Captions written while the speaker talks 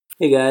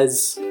Hey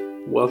guys,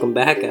 welcome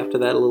back after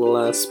that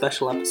little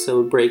special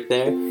episode break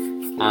there.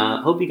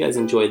 Hope you guys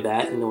enjoyed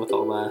that, with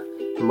all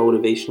the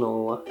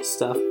motivational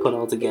stuff put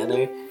all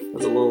together. It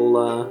was a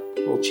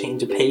little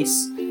change of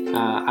pace.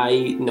 I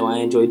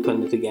enjoyed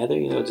putting it together,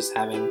 just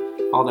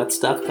having all that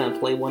stuff kind of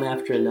play one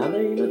after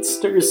another. It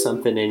stirs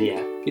something in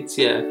you, gets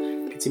your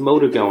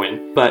motor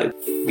going. But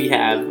we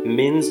have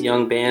Min's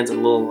Young Bands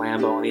and Lil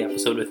Lambow on the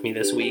episode with me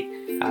this week.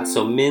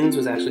 So Min's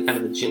was actually kind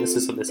of the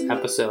genesis of this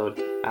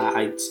episode.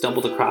 I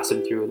stumbled across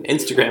him through an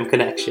Instagram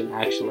connection,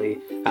 actually.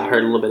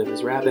 Heard a little bit of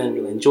his rapping,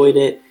 really enjoyed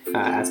it.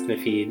 Asked him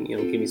if he'd give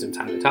me some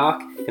time to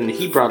talk. And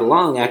he brought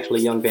along,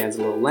 actually, Young Bands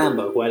and Lil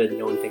Lambow, who I didn't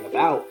know anything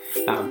about.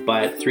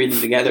 But three of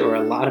them together were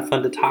a lot of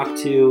fun to talk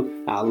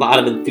to. A lot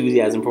of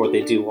enthusiasm for what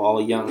they do. All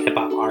young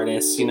hip-hop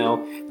artists, a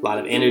lot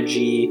of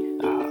energy,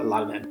 a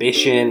lot of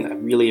ambition. I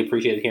really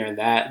appreciated hearing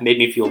that. It made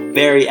me feel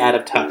very out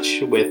of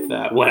touch with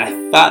what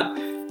I thought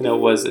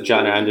was a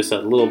genre I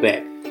understood a little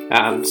bit.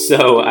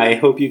 So I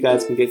hope you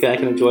guys can get back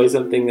and enjoy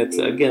something that's,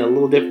 again, a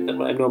little different than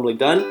what I've normally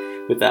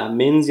done with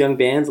Min's Young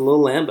Bands and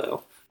Lil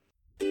Lambow.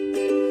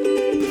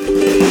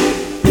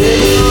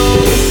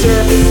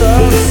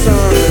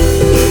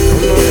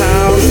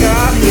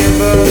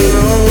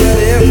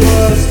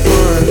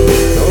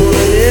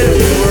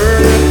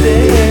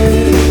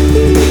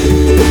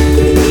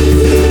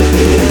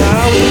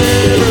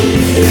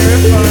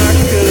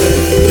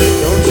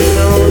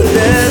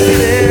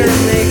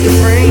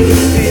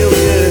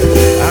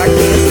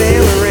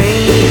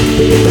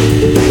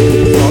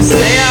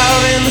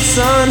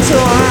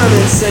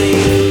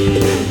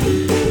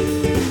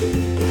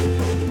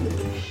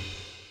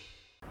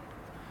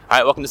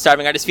 Alright, welcome to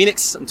Starving Artist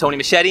Phoenix. I'm Tony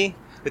Machete.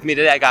 With me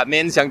today I got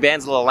Min's Young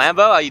Bands, Lil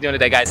Lambow. How you doing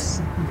today,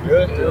 guys?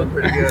 Good, doing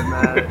pretty good,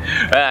 man.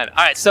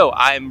 Alright, so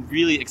I'm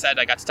really excited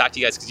I got to talk to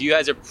you guys because you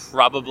guys are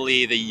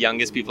probably the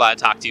youngest people I've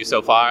talked to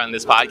so far on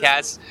this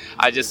podcast.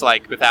 I just,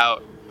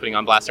 without putting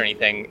on blast or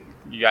anything,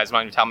 you guys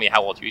want to tell me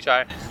how old you each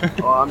are?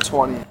 Oh, I'm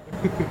 20.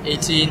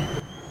 18.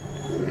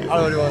 I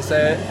don't really want to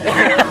say it.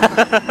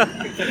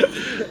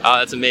 Oh,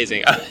 that's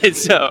amazing.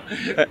 So,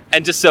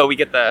 and just so we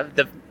get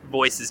the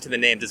voices to the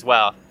names as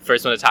well.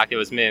 First one to talk to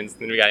was Min's,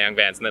 then we got Young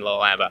Bands, and then Lil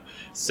Lambow.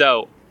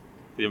 So,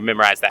 we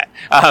memorize that.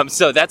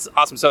 So that's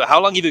awesome. So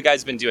how long have you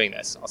guys been doing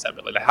this, all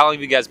separately? How long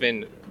have you guys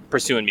been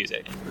pursuing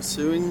music?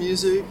 Pursuing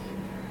music?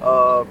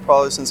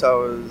 Probably since I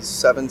was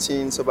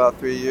 17, so about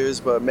 3 years.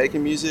 But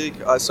making music,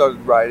 I started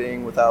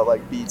writing without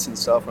beats and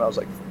stuff when I was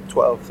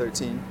 12,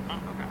 13. Oh,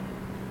 okay.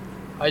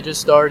 I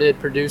just started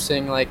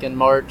producing in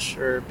March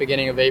or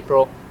beginning of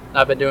April.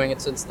 I've been doing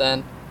it since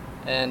then,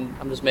 and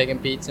I'm just making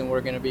beats, and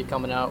we're going to be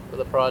coming out with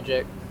a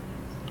project.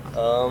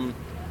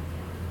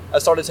 I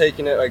started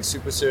taking it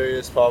super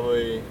serious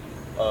probably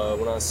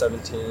when I was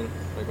 17,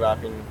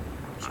 rapping,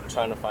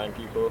 trying to find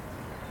people.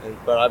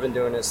 But I've been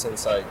doing it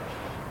since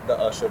the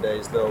Usher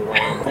days, Lil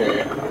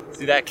Wayne.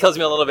 See, that kills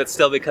me a little bit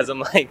still because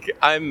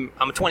I'm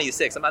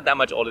 26. I'm not that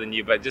much older than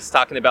you, but just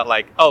talking about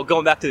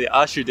going back to the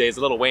Usher days,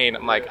 Lil Wayne.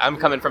 I'm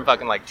coming from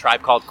fucking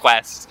Tribe Called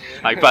Quest,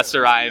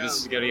 Busta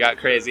Rhymes, you got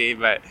crazy.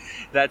 But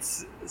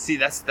that's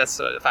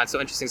I find so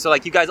interesting. So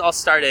you guys all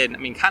started,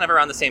 kind of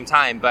around the same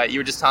time, but you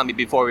were just telling me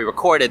before we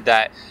recorded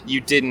that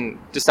you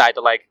didn't decide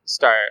to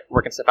start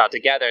working stuff out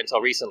together until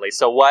recently.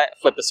 So what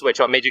flipped the switch?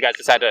 What made you guys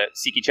decide to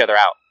seek each other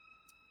out?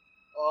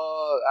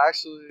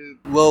 Actually,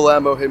 Lil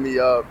Lambow hit me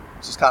up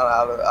just kind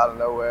of out of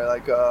nowhere.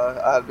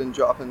 I had been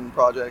dropping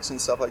projects and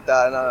stuff like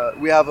that,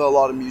 and we have a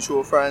lot of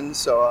mutual friends.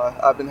 So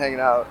I've been hanging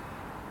out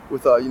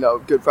with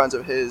good friends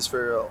of his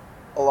for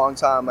a long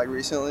time,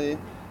 recently,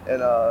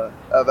 and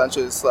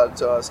eventually this led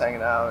to us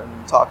hanging out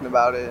and talking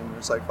about it, and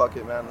we're just fuck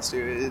it, man, let's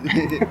do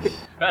it.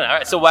 All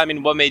right. So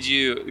what made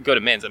you go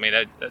to Min's?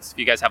 That's,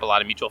 you guys have a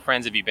lot of mutual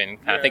friends. Have you been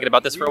kind of thinking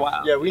about this for a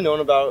while? Yeah,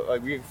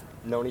 we've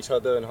known each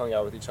other and hung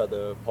out with each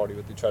other, party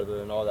with each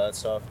other, and all that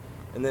stuff.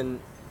 And then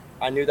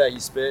I knew that he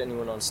spit and he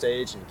went on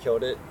stage and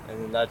killed it.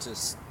 And then that's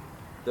just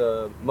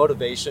the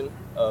motivation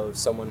of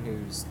someone who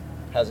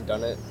hasn't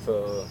done it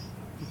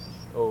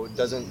or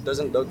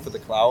doesn't look for the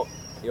clout.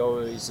 He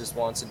always just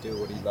wants to do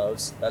what he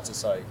loves. That's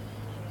just it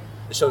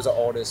shows an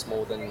artist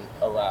more than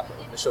a rapper.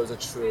 It shows a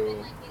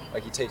true,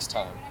 he takes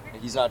time.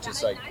 He's not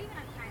just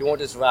he won't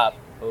just rap.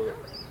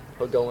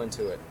 He'll go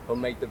into it. He'll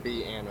make the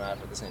beat and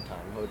rap at the same time.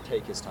 He'll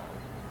take his time.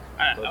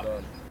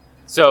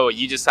 So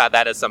you just saw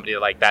that as somebody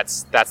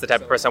that's the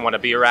type of person I want to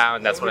be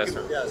around. That's what I.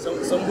 Yeah,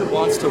 someone who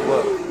wants to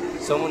work.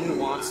 Someone who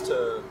wants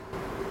to.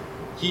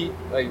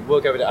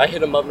 Work every day. I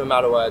hit him up no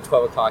matter what at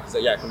 12 o'clock. He's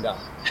yeah, come down.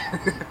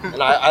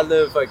 And I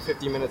live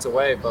 50 minutes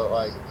away,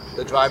 but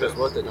the drive is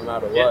worth it no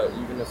matter what.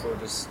 Yeah. Even if we're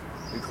just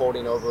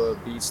recording over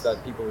beats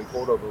that people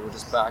record over, we're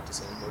just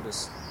practicing. We're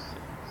just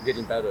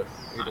getting better,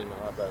 getting a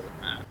lot better.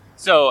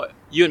 So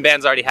you and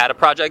Band's already had a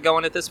project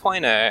going at this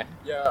point, or?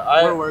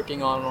 Yeah, we're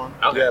working on one.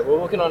 Okay. Yeah, we're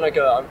working on I'm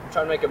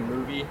trying to make a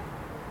movie,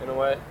 in a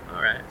way.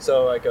 All right.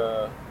 So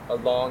a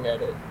long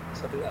edit,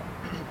 something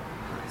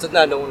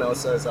that no one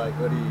else has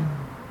really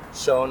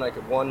shown,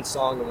 one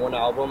song and one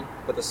album,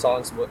 but the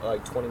song's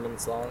 20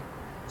 minutes long.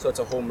 So it's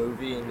a whole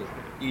movie, and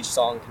each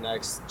song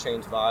connects,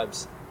 change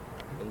vibes.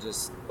 and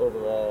just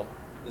overall,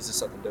 it's just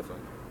something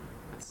different.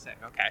 That's sick.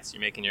 Okay, so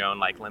you're making your own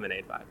like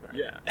lemonade vibe. Right?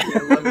 Yeah.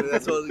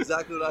 That's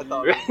exactly what I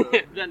thought.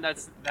 Then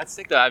that's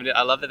sick though. I mean,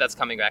 I love that that's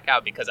coming back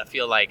out because I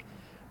feel like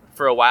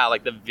for a while,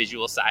 like the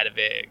visual side of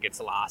it gets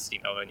lost,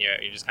 and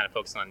you're just kind of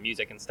focusing on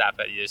music and stuff.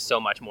 But there's so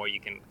much more you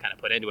can kind of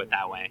put into it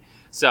that way.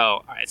 So,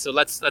 all right, so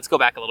let's go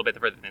back a little bit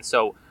further then.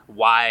 So,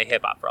 why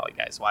hip hop for all you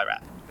guys? Why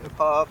rap? Hip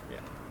hop. Yeah.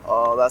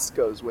 Oh, that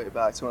goes way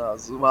back to when I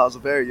was a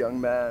very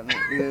young man.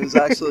 It was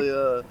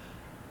actually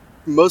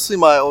mostly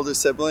my older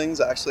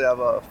siblings. I actually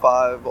have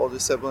 5 older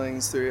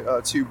siblings,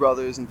 2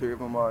 brothers, and 3 of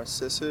them are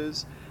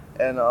sisters.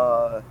 And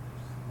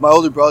my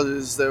older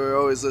brothers, they were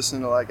always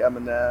listening to like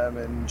Eminem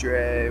and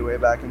Dre way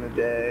back in the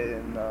day,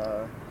 and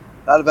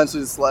that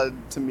eventually just led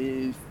to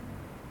me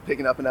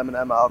picking up an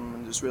Eminem album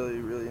and just really,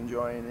 really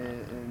enjoying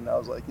it. And I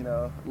was like,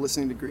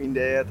 listening to Green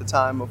Day at the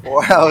time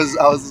before I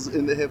was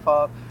into hip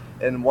hop.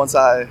 And once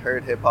I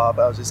heard hip hop,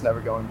 I was just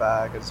never going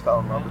back. I just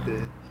fell in love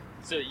with it.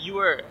 So you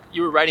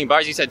were writing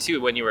bars, you said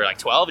too, when you were like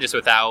 12, just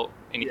without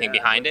anything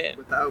behind it?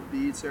 Without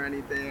beats or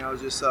anything. I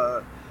was just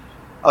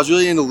I was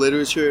really into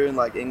literature and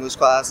like English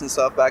class and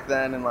stuff back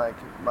then, and like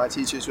my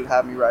teachers would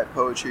have me write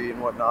poetry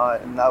and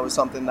whatnot, and that was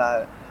something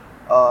that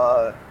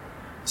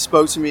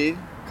spoke to me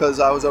because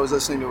I was always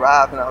listening to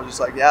rap, and I was just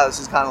like, yeah, this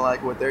is kind of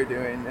like what they're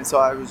doing, and so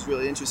I was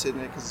really interested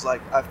in it because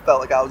like I felt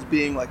like I was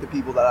being like the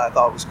people that I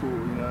thought was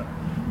cool,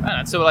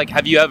 So like,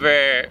 have you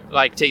ever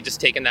like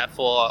just taken that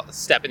full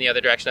step in the other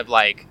direction of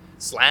like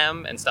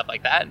slam and stuff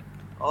like that?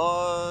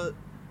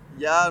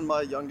 Yeah, in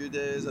my younger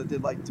days, I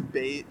did like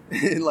debate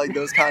and like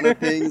those kind of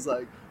things,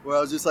 like where I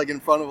was just like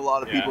in front of a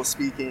lot of people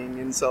speaking,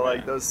 and so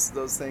like those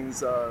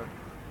things,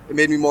 it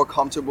made me more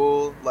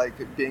comfortable, like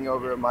being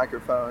over a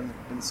microphone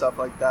and stuff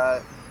like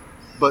that.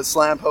 But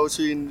slam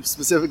poetry and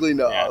specifically,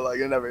 no. Yeah.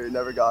 Like I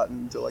never got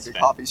into like a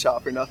coffee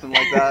shop or nothing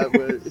like that.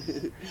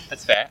 But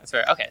That's fair.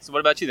 Okay, so what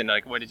about you then?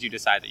 Like, when did you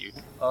decide that you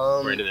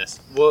were into this?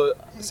 Well,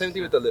 same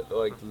thing with the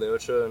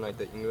literature and like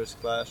the English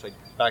class. Like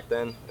back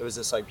then, it was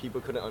just like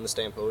people couldn't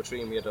understand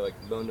poetry, and we had to like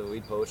learn to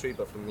read poetry.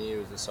 But for me, it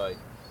was just like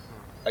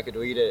I could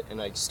read it and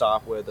like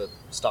stop where the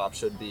stop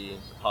should be,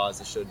 the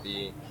pause it should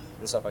be,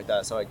 and stuff like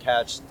that. So I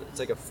it's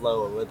like a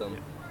flow, a rhythm.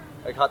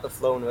 I caught the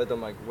flow and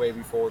rhythm like way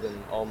before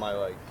than all my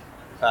like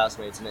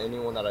classmates and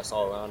anyone that I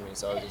saw around me.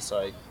 So I was just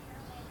like,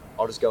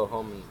 I'll just go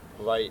home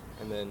and write,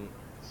 and then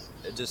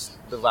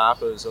the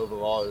rappers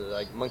overall,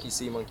 like monkey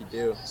see, monkey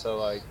do. So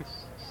like,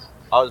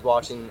 I was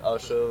watching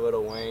Usher,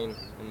 Lil Wayne,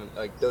 and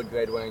like 3rd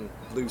grade wearing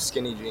blue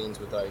skinny jeans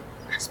with like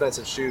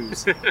expensive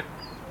shoes,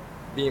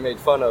 being made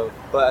fun of.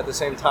 But at the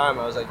same time,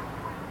 I was like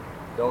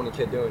the only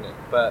kid doing it.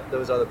 But there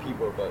was other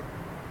people, but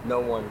no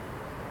one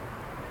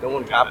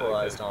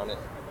capitalized on it.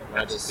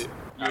 And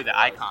you were the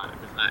icon at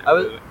the time. I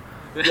was.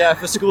 Yeah,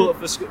 for school,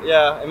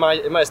 yeah, in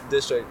my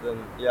district,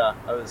 then yeah,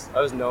 I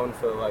was known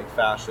for like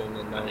fashion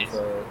and known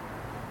for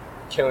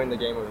killing the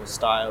game with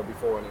style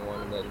before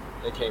anyone, and then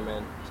it came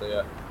in. So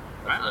yeah.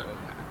 Right.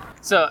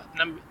 So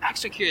I'm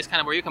actually curious,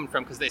 kind of where you're coming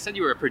from, because they said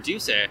you were a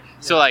producer.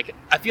 So like,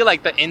 I feel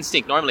like the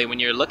instinct normally when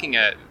you're looking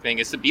at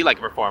things is to be like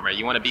a performer.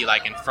 You want to be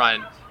like in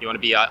front, you want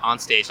to be on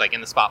stage, like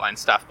in the spotlight and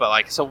stuff. But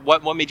like, so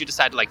what made you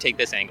decide to like take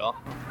this angle?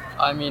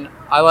 I mean,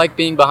 I like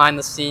being behind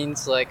the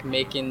scenes, like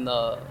making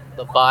the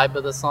vibe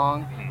of the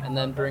song, and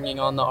then bringing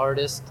on the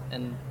artist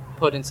and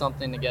putting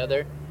something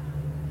together.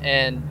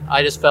 And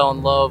I just fell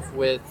in love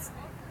with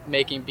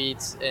making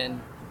beats, and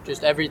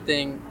just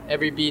everything.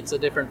 Every beat's a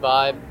different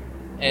vibe,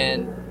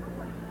 and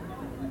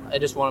I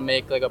just want to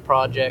make like a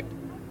project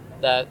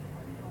that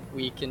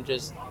we can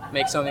just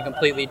make something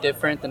completely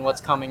different than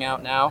what's coming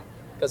out now.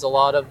 Because a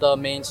lot of the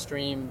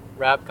mainstream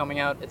rap coming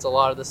out, it's a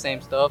lot of the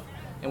same stuff,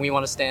 and we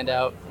want to stand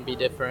out and be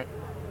different.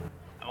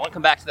 I want to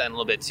come back to that in a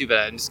little bit too, but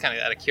I'm just kind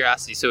of out of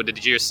curiosity. So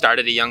did you start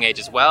at a young age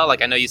as well?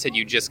 Like, I know you said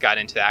you just got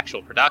into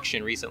actual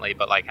production recently,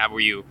 but like, were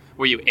you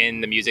in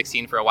the music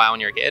scene for a while when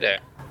you were a kid? Or?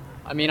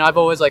 I mean, I've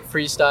always like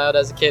freestyled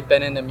as a kid,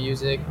 been into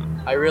music.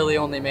 I really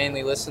only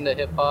mainly listened to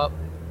hip hop,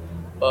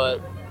 but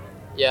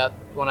yeah,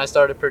 when I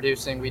started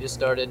producing, we just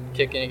started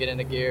kicking it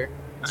into gear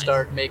and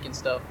start making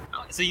stuff.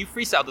 So you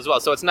freestyled as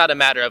well. So it's not a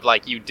matter of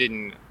like you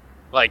didn't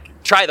like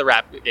try the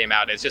rap game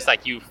out. It's just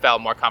like you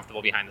felt more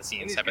comfortable behind the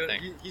scenes type of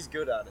thing. He's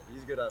good at it.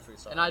 He's good at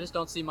freestyle. And I just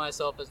don't see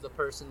myself as the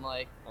person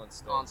like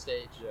on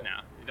stage. Yeah. No,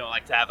 you don't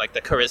like to have like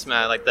the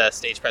charisma, like the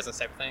stage presence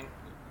type of thing.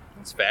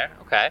 That's fair.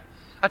 Okay.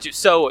 Got you.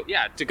 So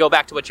yeah, to go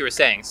back to what you were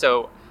saying.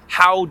 So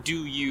how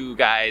do you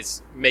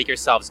guys make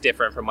yourselves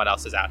different from what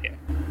else is out here?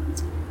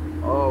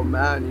 oh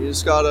man, you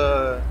just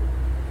gotta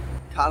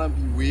kind of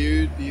be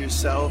weird, be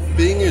yourself.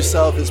 Being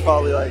yourself is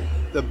probably like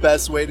the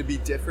best way to be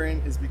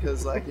different, is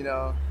because like, you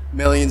know,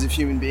 millions of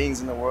human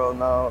beings in the world,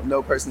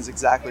 no person's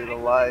exactly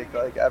alike.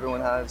 Like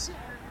everyone has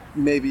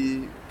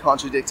maybe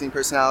contradicting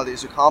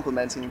personalities or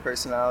complementing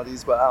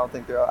personalities, but I don't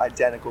think they're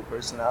identical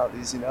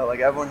personalities, you know, like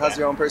everyone has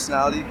their own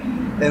personality.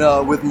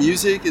 And with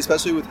music,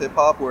 especially with hip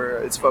hop, where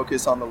it's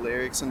focused on the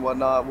lyrics and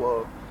whatnot,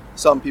 well,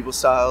 some people's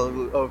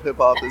style of hip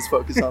hop is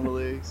focused on the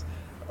lyrics.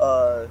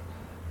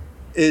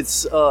 It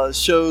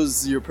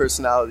shows your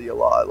personality a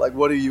lot. Like,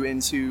 what are you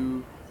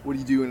into? what do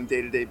you do on a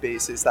day-to-day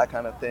basis, that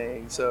kind of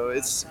thing. So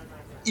it's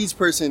each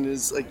person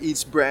is like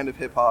each brand of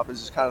hip hop is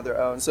just kind of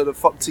their own. So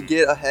to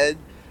get ahead,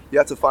 you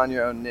have to find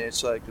your own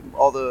niche. Like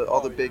all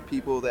the big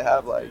people, they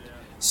have like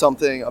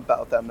something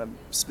about them that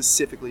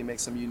specifically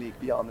makes them unique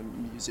beyond the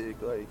music.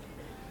 Like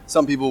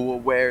some people will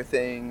wear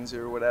things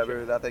or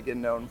whatever that they get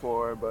known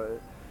for,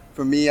 but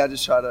for me, I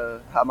just try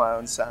to have my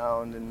own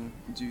sound and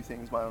do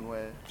things my own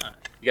way.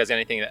 You guys got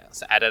anything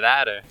to add to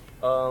that?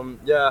 Or?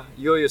 Yeah,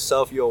 you're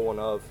yourself, you're one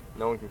of.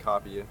 No one can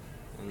copy you.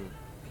 And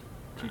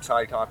if you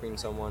try copying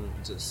someone,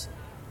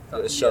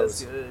 it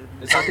shows.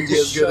 It's not gonna be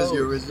as good as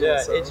your original.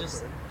 Yeah,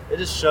 self. it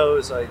just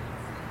shows like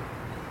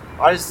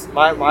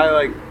my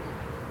like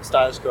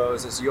status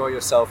goes is you're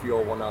yourself,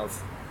 you're one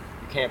of.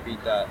 You can't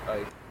beat that.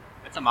 Like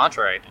It's a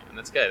mantra, right? And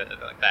that's good.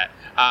 I like that.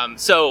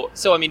 So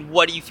I mean,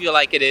 what do you feel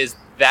like it is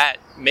that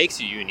makes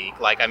you unique?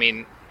 Like, I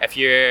mean, if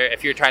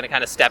you're trying to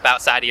kind of step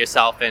outside of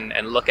yourself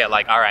and look at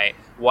like, all right,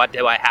 what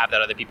do I have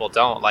that other people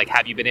don't? Like,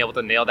 have you been able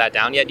to nail that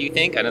down yet, do you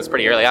think? I know it's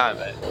pretty early on,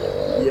 but...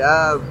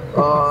 Yeah,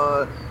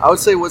 I would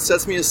say what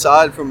sets me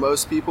aside from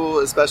most people,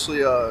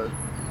 especially, I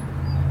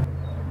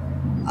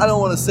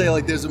don't want to say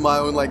like there's my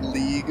own like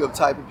league of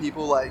type of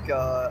people. Like,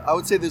 I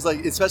would say there's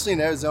like, especially in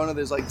Arizona,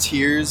 there's like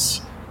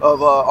tiers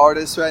of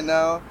artists right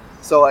now.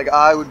 So like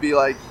I would be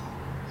like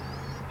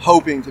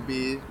hoping to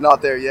be,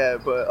 not there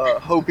yet, but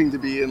hoping to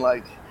be in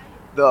like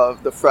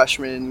the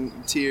freshman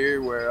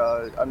tier where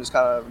I'm just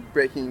kind of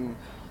breaking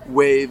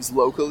waves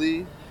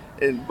locally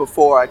and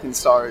before I can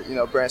start,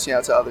 branching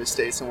out to other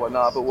states and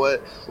whatnot. But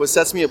what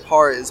sets me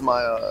apart is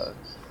my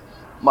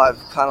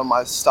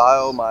my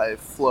style, my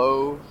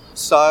flow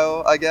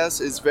style, I guess,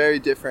 is very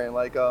different.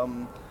 Like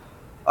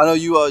I know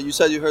you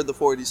said you heard the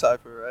 480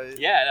 Cypher, right?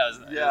 Yeah, that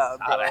was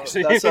hot,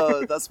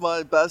 actually. That's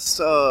my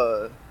best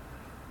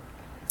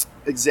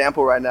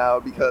example right now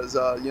because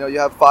you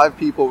have 5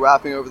 people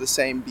rapping over the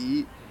same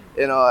beat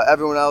and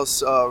everyone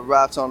else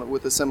raps on it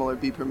with a similar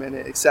beat per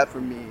minute except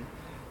for me.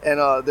 And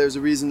there's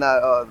a reason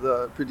that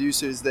the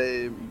producers,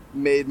 they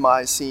made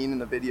my scene in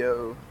the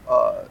video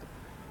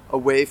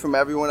away from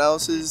everyone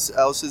else's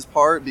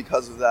part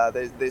because of that.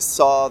 They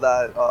saw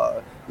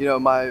that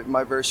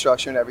my verse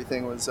structure and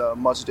everything was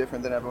much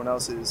different than everyone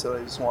else's, so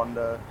they just wanted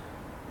to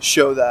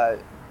show that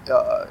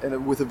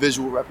with a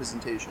visual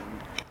representation.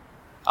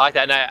 I like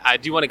that, and I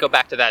do want to go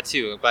back to that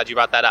too. I'm glad you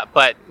brought that up.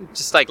 But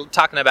just like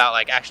talking about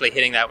like actually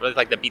hitting that with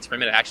like the beats per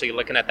minute, actually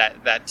looking at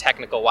that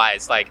technical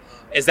wise, like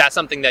is that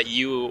something that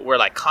you were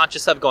like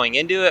conscious of going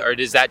into it, or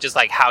is that just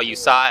like how you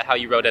saw it, how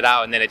you wrote it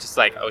out, and then it's just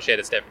like, oh shit,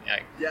 it's different?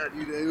 Like, yeah,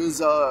 dude, it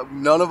was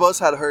none of us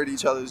had heard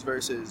each other's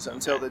verses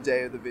until the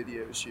day of the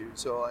video shoot.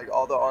 So like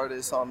all the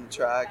artists on the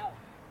track,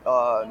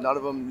 none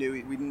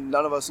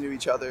of us knew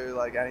each other,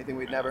 like anything.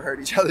 We'd never heard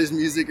each other's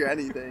music or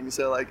anything.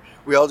 So like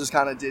we all just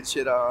kind of did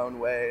shit our own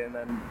way and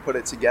then put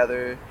it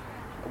together.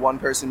 One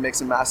person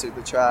mixed and mastered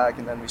the track,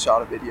 and then we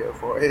shot a video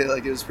for it.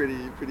 Like it was pretty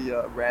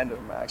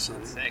random,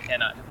 actually. Sick.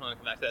 And I definitely want to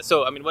come back to that.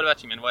 So I mean, what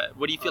about you, man?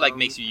 What do you feel like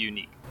makes you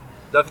unique?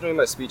 Definitely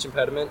my speech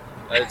impediment.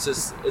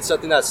 It's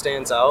something that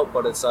stands out,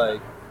 but it's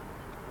like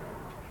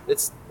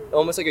it's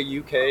almost like a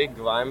UK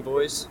grime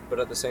voice, but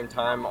at the same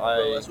time,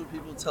 Bro, that's what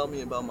people tell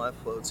me about my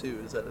flow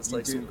too. Is that it's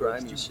like some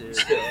grimy shit.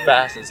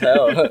 Fast as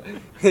hell.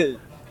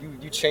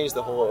 you change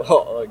the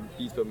whole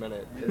beats per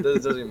minute. It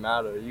doesn't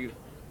matter. You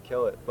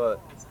kill it. But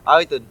I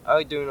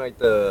like doing like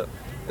the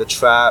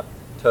trap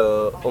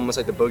to almost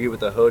like the boogie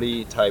with the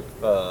hoodie type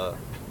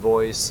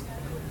voice.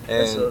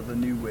 And that's the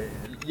new wave.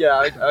 Yeah,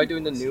 I like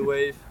doing the new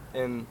wave,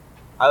 and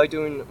I like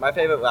doing, my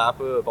favorite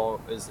rapper of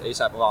all is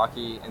A$AP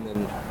Rocky, and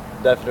then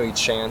definitely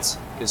Chance,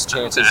 because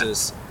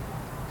Chance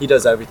he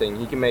does everything.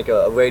 He can make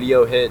a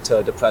radio hit to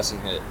a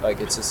depressing hit.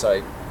 Like, it's just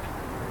like,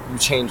 you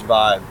change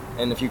vibe,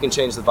 and if you can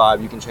change the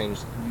vibe,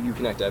 you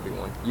connect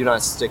everyone. You're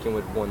not sticking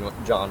with one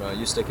genre,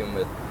 you're sticking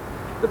with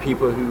the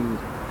people who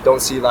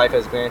don't see life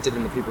as granted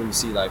and the people who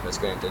see life as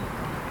granted.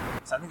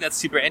 So I think that's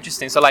super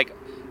interesting. So like,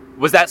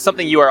 was that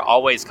something you were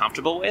always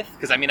comfortable with?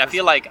 Because I mean, I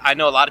feel like I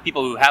know a lot of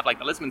people who have like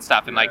the Lisbon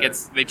stuff, and like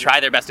they try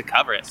their best to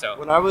cover it. So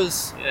when I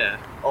was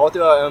all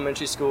throughout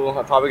elementary school,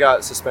 I probably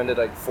got suspended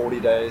like 40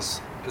 days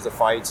because of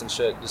fights and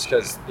shit, just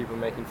because people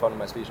were making fun of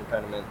my speech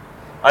impediment.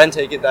 I didn't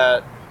take it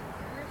that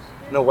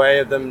in a way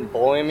of them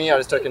bullying me. I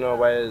just took it in a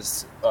way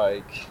as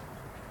like,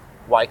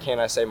 why can't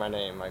I say my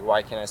name? Like,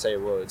 why can't I say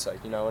words?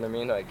 Like, you know what I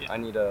mean? Like, I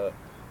need to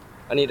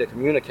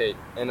communicate,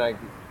 and like,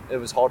 it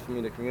was hard for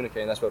me to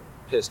communicate, and that's what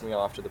pissed me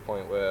off to the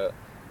point where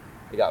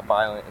it got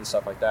violent and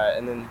stuff like that.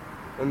 And then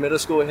when middle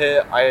school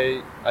hit,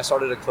 I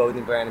started a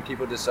clothing brand, and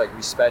people just like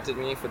respected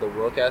me for the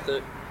work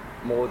ethic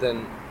more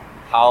than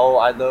how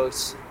I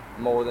looked,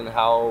 more than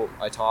how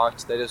I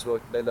talked. They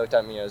looked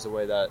at me as a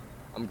way that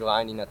I'm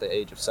grinding at the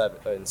age of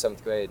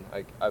 7th grade.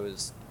 Like, I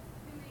was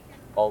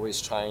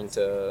always trying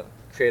to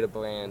create a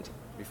brand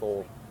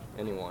before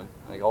anyone.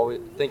 Like,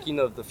 always thinking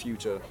of the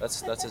future.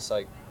 That's just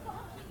like,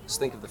 just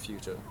think of the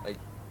future. Like,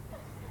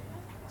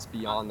 it's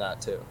beyond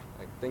that too.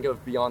 Like, think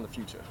of beyond the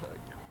future.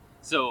 Like,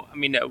 so I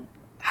mean,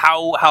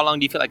 how long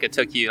do you feel like it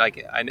took you,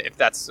 like, and if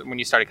that's when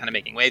you started kind of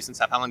making waves and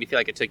stuff, how long do you feel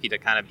like it took you to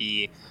kind of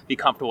be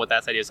comfortable with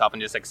that side of yourself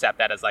and just accept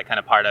that as like kind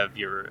of part of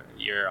your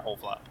whole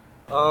flow?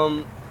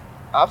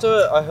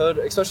 After I heard,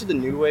 especially the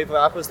new wave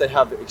rappers, they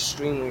have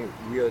extremely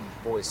weird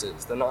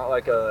voices. They're not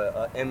like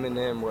a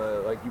Eminem where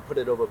like you put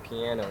it over a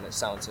piano and it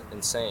sounds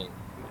insane.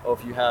 Or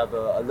if you have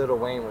a Lil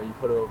Wayne where you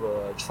put it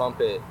over a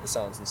trumpet, it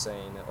sounds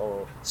insane.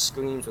 Or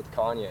Screams with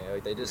Kanye,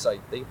 like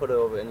they put it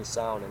over any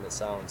sound and it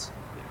sounds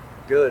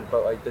good.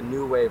 But like the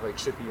new wave, like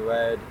Trippie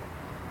Redd,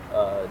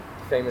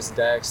 Famous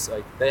Dex,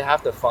 like they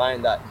have to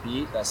find that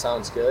beat that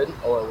sounds good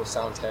or it will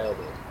sound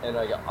terrible. And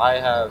like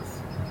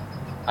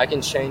I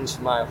can change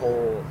my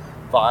whole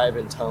vibe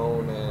and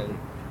tone and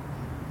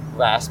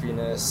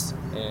raspiness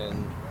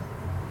and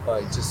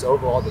like just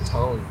overall the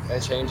tone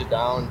and change it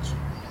down,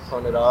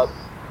 turn it up,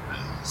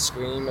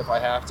 scream if I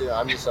have to.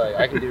 I'm just like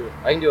I can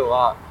do a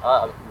lot.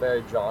 I'm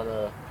very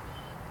genre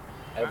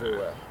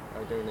everywhere.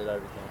 I'm doing it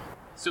everything.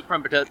 So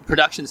from a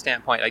production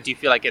standpoint, like, do you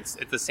feel like it's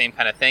the same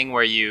kind of thing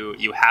where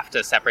you have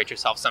to separate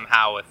yourself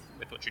somehow with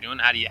what you're doing?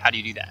 How do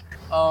you do that?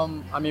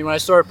 I mean, when I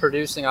started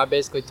producing, I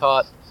basically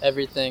taught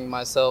everything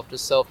myself,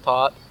 just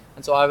self-taught.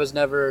 And so I was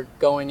never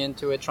going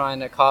into it trying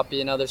to copy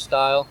another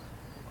style.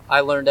 I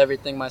learned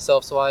everything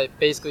myself, so I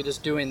basically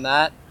just doing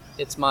that.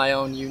 It's my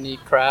own unique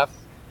craft,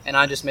 and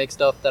I just make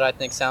stuff that I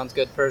think sounds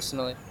good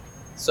personally.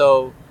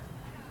 So,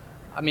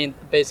 I mean,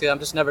 basically, I'm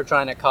just never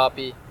trying to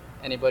copy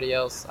anybody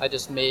else. I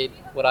just made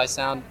what I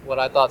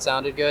thought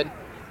sounded good,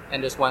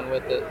 and just went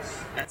with it.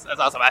 That's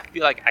awesome. I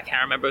feel like I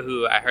can't remember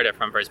who I heard it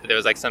from first, but there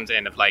was like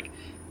something of like,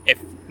 if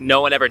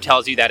no one ever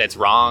tells you that it's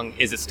wrong,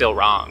 is it still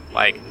wrong?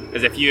 Like,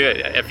 because if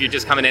you're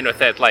just coming in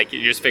with it, like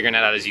you're just figuring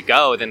it out as you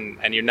go, then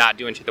and you're not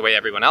doing shit the way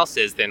everyone else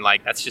is, then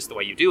like that's just the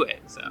way you do it.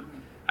 So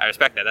I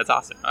respect that. That's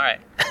awesome. All right.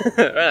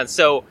 Right on.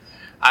 So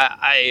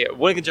I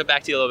want to jump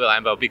back to you a little bit,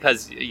 Lambow,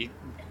 because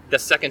the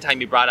second time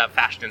you brought up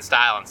fashion and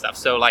style and stuff.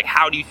 So like,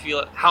 how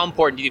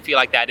important do you feel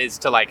like that is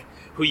to like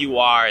who you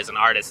are as an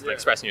artist and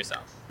expressing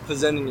yourself?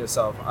 Presenting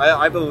yourself.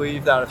 I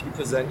believe that if you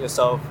present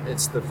yourself,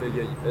 it's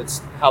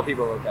how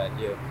people look at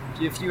you.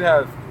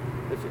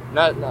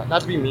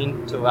 Not to be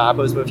mean to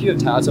rappers, but if you have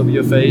tats over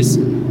your face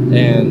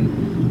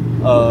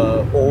and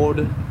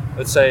old,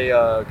 let's say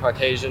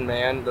Caucasian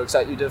man looks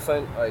at you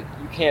different, like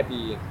you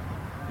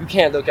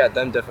can't look at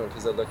them different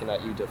because they're looking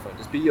at you different.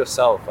 Just be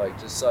yourself. Like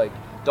just like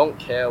don't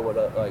care what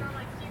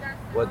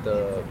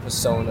the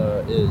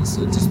persona is.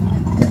 Just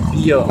be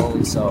your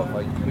own self.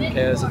 Like who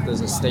cares if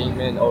there's a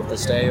statement or if the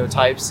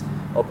stereotypes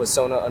or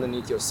persona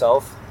underneath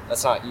yourself?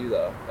 That's not you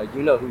though. Like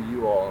you know who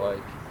you are.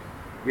 Like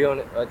we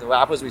don't like the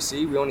rappers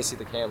we only see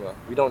the camera.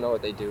 We don't know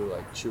what they do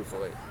like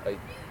truthfully. Like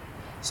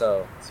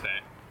so. That's fair.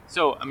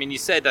 So I mean, you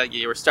said that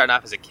you were starting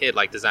off as a kid,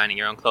 like designing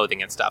your own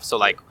clothing and stuff. So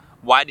like,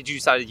 why did you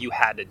decide you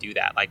had to do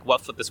that? Like,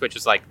 what flipped the switch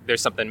was like,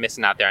 there's something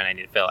missing out there and I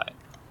need to fill it?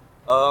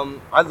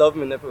 I love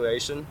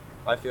manipulation.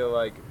 I feel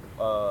like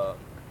I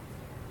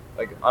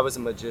was a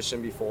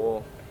magician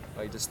before.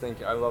 Like just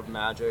think I love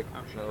magic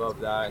and I love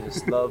that and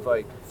just love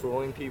like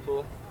fooling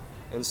people.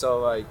 And so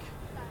like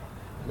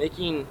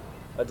making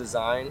a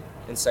design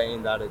and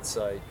saying that it's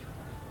like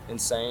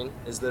insane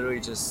is literally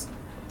just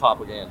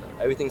propaganda.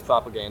 Everything's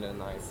propaganda in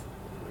life.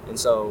 And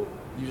so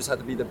you just have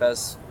to be the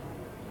best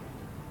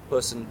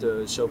person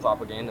to show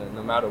propaganda, and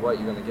no matter what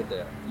you're gonna get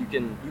there. You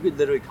could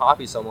literally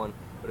copy someone,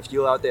 but if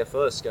you're out there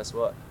first, guess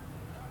what?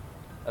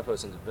 That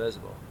person's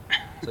invisible.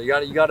 So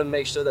you gotta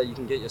make sure that you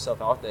can get yourself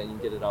out there and you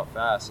get it out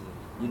fast and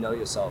you know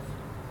yourself.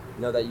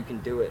 You know that you can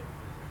do it.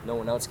 No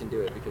one else can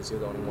do it because you're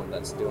the only one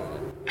that's doing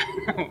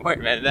it. Wait,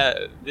 man,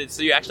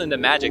 so you're actually into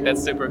magic.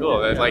 That's super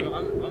cool. It's like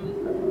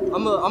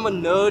I'm a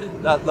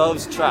nerd that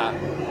loves trap.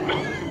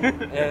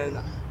 And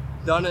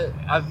done it.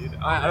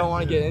 I don't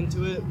want to get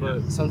into it,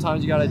 but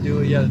sometimes you gotta do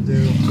what you gotta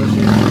do.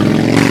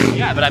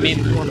 Yeah, but I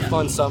mean, you want a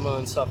fun summer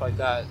and stuff like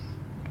that.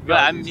 But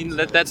I mean,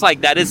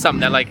 that is something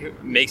that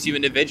like makes you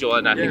individual,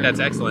 and I think that's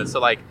excellent. So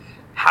like,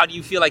 how do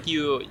you feel like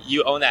you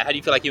own that? How do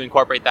you feel like you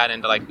incorporate that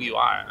into like who you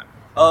are?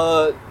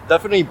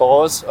 Definitely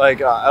balls.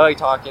 Like I like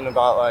talking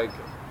about like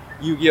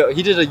Yu-Gi-Oh.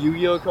 He did a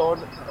Yu-Gi-Oh card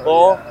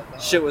ball. Yeah,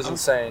 shit was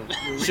insane.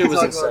 Shit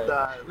was insane.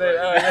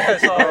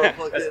 That's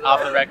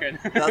off the record.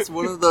 That's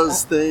one of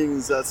those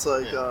things that's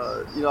like,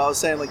 I was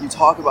saying like you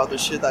talk about the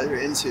shit that you're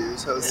into,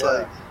 so it's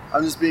like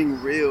I'm just being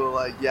real.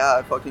 Like, yeah,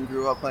 I fucking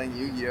grew up playing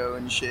Yu-Gi-Oh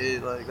and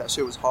shit. Like that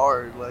shit was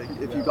hard. Like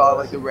if you got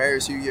like the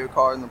rarest Yu-Gi-Oh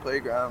card in the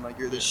playground, like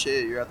you're the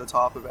shit. You're at the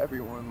top of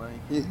everyone. Like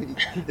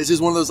it's just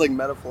one of those like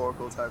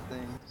metaphorical type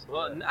things.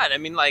 Well, I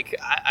mean, like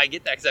I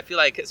get that because I feel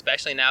like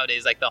especially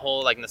nowadays, like the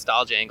whole like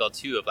nostalgia angle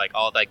too of like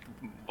all like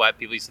what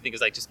people used to think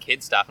is like just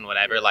kid stuff and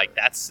whatever. Like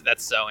that's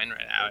so in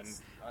right now. And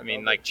I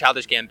mean, like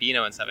Childish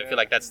Gambino and stuff. I feel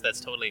like that's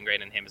totally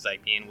ingrained in him is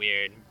like being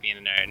weird, being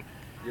a nerd.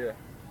 Yeah,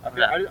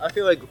 I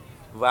feel like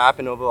rap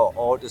and overall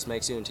art just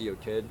makes you into your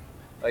kid.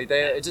 Like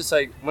it's just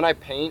like when I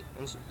paint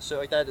and shit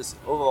like that, just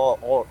overall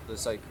art.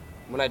 It's like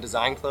when I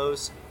design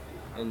clothes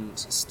and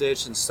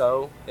stitch and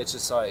sew, it's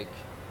just like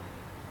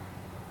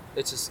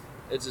it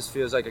just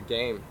feels like a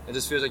game. It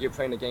just feels like you're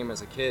playing a game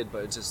as a kid,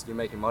 but it's just you're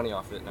making money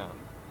off it now.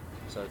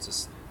 So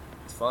it's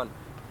fun.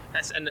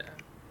 Yes, and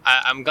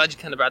I'm glad you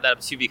kind of brought that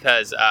up too,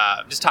 because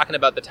just talking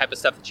about the type of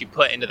stuff that you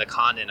put into the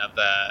content of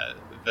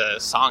the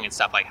song and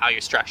stuff, like how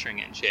you're structuring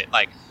it and shit.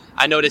 Like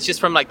I noticed just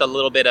from like the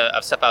little bit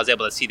of stuff I was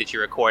able to see that you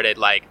recorded,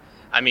 like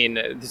I mean,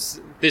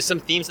 there's some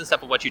themes and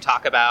stuff of what you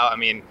talk about. I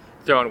mean,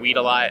 throwing weed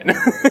a lot.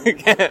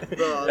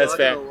 Bro, That's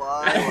fair.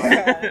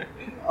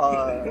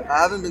 I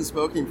haven't been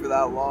smoking for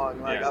that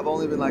long. Like, I've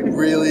only been like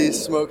really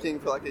smoking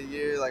for like a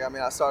year. Like, I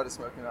mean, I started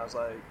smoking when I was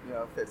like,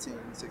 15,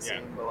 16,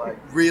 but like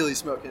really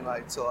smoking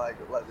like till like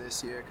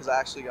this year, because I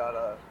actually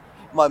got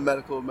my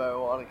medical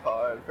marijuana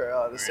card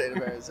for the state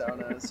of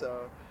Arizona.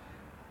 So,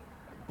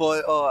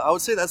 but I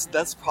would say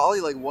that's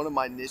probably like one of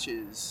my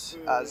niches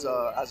as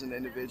an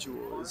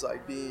individual, is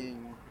like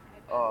being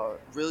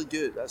really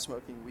good at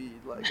smoking weed.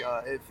 Like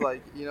if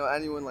like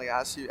anyone like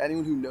asks you,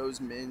 anyone who knows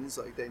Mins,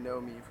 like they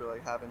know me for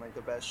like having like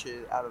the best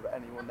shit out of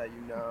anyone that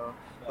you know.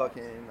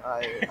 Fucking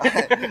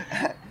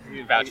I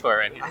you vouch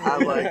for it. I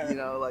have like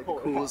like the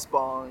coolest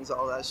bongs,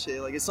 all that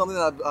shit. Like it's something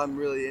that I'm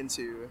really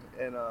into,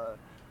 and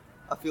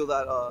I feel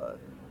that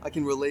I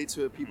can relate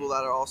to people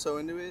that are also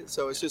into it.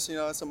 So it's just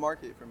it's a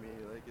market for me.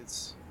 Like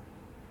it's.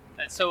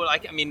 So,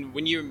 like, I mean,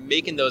 when you're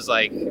making those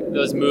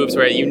moves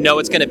where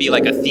it's going to be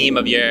like a theme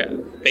of your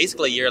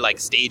like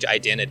stage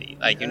identity,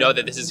 like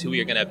that this is who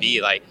you're going to be,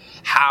 like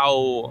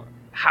how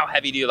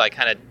heavy do you like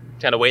kind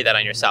of weigh that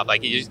on yourself?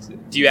 Like, do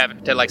you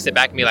have to like sit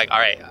back and be like, all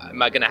right, am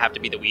I going to have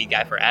to be the weed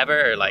guy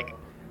forever, or like,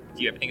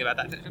 do you ever think about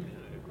that?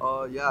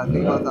 Yeah, I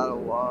think about that a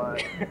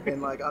lot,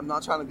 and like I'm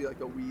not trying to be like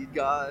a weed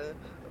guy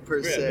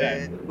per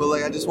se, but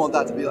like I just want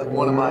that to be like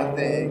one of my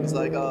things.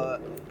 Like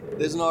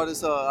there's an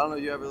artist, I don't know,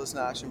 you ever listen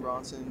to Action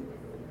Bronson?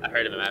 I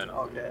heard of him, I don't know.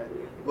 Okay.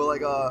 But like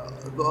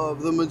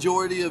the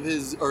majority of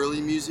his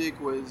early music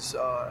was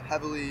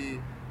heavily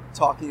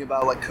talking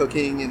about like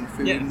cooking and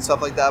food and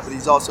stuff like that, but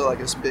he's also like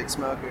a big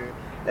smoker.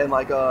 And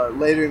like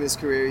later in his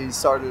career, he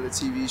started a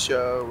TV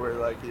show where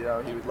like, he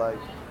would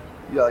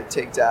like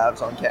take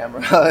dabs on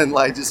camera and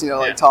like just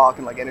like talk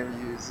and like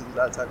interviews and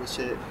that type of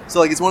shit. So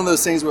like it's one of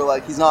those things where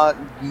like he's not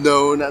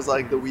known as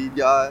like the weed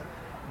guy,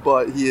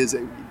 but he is a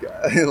weed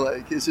guy.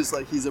 Like it's just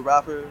like he's a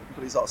rapper,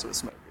 but he's also a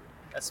smoker.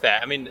 That's fair.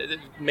 I mean, it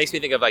makes me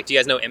think of like, do you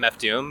guys know MF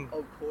Doom?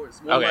 Of course,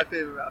 one of my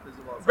favorite rappers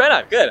of all time. Right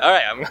on, good. All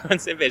right, I'm on the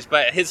same page.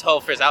 But his whole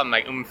first album,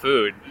 like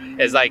Food,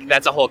 is like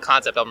that's a whole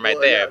concept album right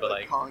there. But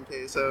like Con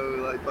Queso,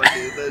 like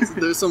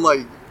there's some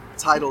like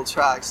title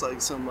tracks,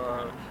 like some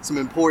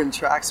important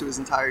tracks to his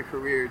entire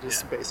career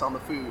just based on the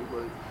food.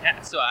 Like,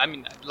 yeah. So I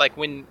mean, like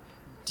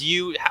do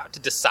you have to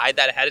decide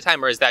that ahead of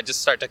time, or does that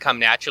just start to come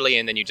naturally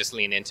and then you just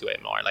lean into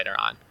it more later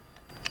on?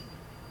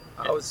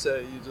 I would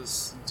say you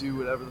just do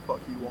whatever the fuck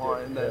you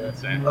want, and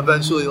then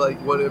eventually, like,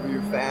 whatever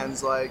your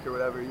fans like or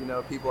whatever,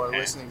 people are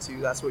listening to,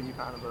 that's what you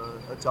kind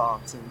of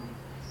adopt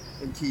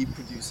and keep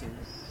producing.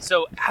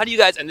 So how do you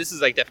guys, and this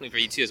is like definitely for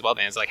you too as well,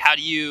 man, it's like how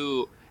do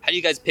you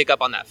guys pick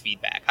up on that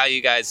feedback? How do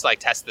you guys like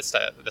test the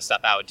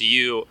stuff out? Do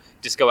you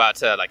just go out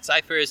to like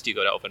cyphers? Do you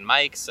go to open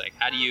mics? Like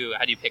how do you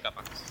pick up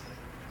on this?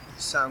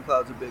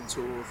 SoundCloud's a big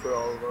tool for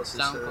all of us.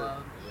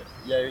 SoundCloud.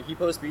 Yeah, he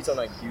posts beats on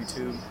like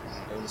YouTube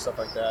and stuff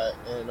like that.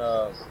 And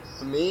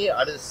for me,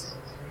 I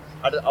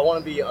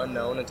want to be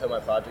unknown until my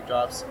project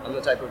drops. I'm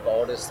the type of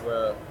artist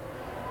where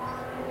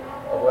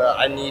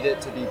I need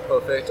it to be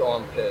perfect or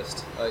I'm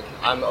pissed. Like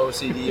I'm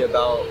OCD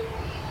about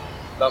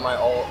my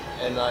art,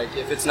 and like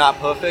if it's not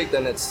perfect,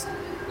 then it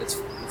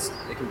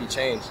can be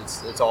changed.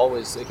 It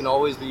can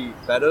always be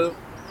better.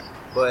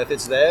 But if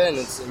it's there and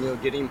it's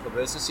getting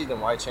publicity,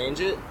 then why change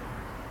it?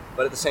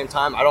 But at the same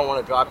time, I don't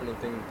want to drop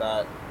anything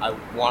that I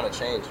want to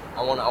change.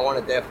 I want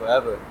it there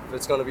forever. If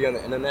it's going to be on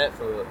the internet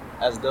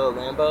as the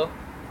Lambow,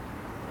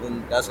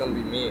 then that's going to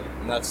be me,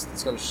 and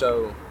it's going to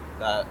show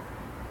that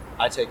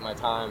I take my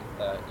time.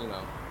 That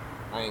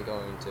I ain't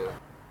going to.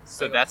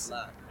 So that's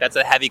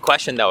a heavy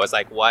question though. It's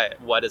like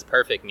what does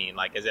perfect mean?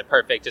 Like is it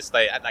perfect? Just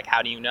like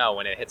how do you know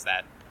when it hits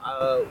that?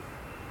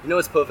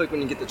 It's perfect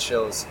when you get the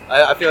chills.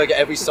 I feel like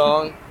every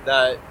song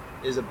that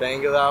is a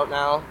banger out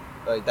now,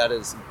 like that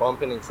is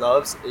bumping in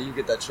clubs, you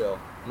get that chill.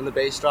 When the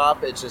bass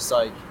drop, it's just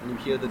like when you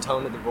hear the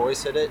tone of the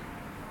voice hit it,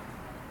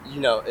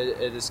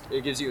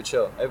 it gives you a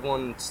chill.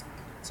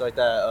 It's like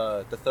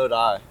that the third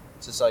eye.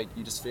 It's just like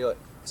you just feel it.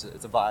 It's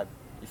a vibe.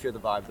 You feel the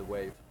vibe, the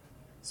wave.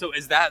 So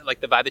is that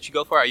like the vibe that you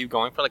go for? Are you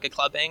going for like a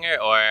club banger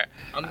or?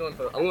 I'm going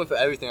for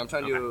everything. I'm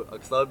trying to do a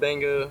club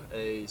banger,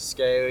 a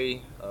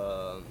scary.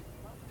 I'm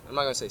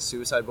not gonna say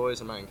Suicide Boys.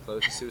 I'm not even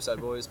close to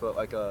Suicide Boys, but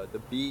like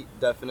the beat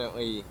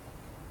definitely.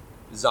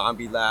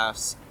 Zombie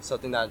laughs,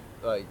 something that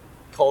like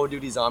Call of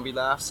Duty zombie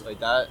laughs,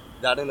 like that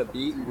in a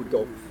beat would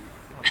go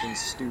fucking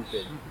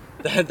stupid.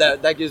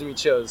 That gives me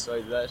chills.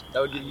 Like that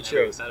would give you chills. I'm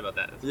very excited about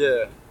that.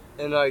 Yeah,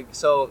 and like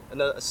so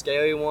a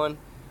scary one,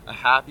 a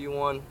happy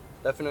one,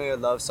 definitely a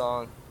love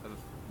song.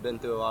 I've been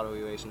through a lot of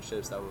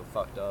relationships that were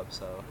fucked up,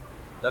 so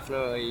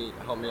definitely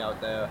help me out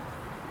there.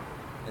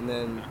 And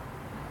then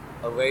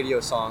a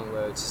radio song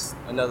where it's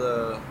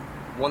another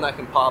one that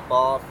can pop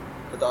off,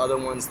 but the other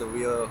one's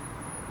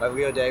my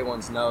real day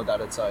ones know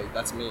that it's like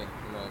that's me.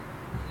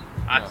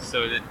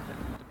 So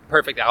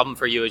perfect album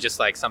for you is just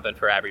like something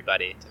for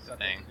everybody type of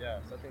thing. Yeah,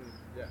 something.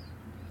 Yeah.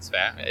 It's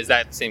fair. Is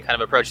that the same kind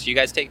of approach you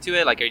guys take to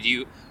it? Like, do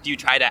you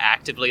try to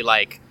actively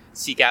like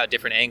seek out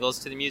different angles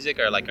to the music,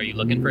 or like are you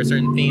looking for a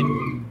certain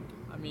theme?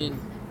 I mean,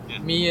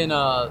 me and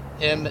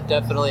him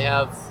definitely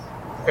have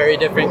very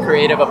different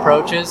creative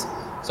approaches.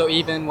 So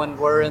even when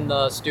we're in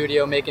the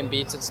studio making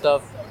beats and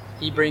stuff,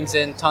 he brings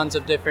in tons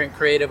of different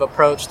creative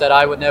approach that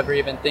I would never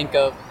even think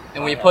of.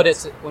 And when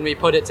we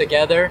put it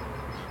together,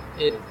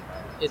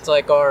 it's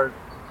like our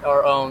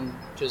own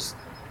just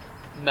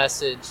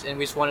message, and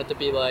we just want it to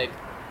be like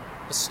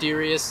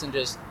mysterious and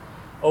just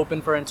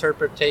open for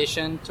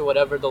interpretation to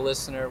whatever the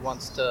listener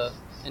wants to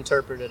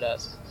interpret it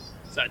as.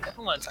 So I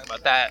definitely want to talk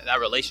about that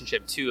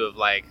relationship too of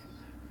like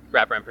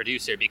rapper and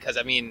producer, because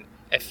I mean,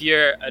 if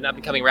you're an up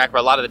and coming rapper,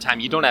 a lot of the time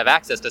you don't have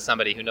access to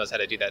somebody who knows how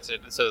to do that.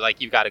 So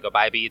like you've got to go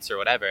buy beats or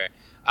whatever.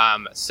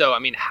 So I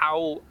mean,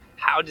 how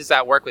does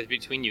that work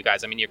between you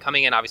guys? I mean, you're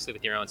coming in obviously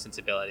with your own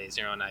sensibilities,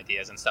 your own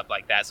ideas and stuff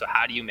like that. So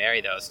how do you marry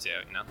those two?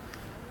 You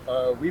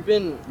know, We've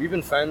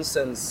been friends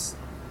since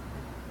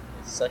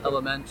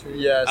Elementary.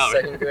 Yeah, Oh,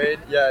 second grade.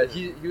 Yeah,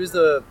 he was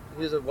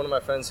one of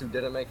my friends who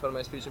didn't make fun of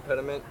my speech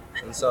impediment,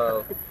 and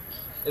so,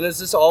 and it's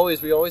just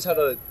we always had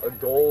a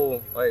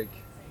goal. Like,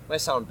 it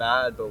might sound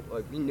bad, but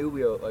like we knew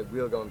we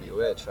were going to be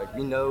rich. Like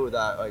we know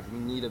that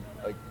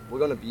we're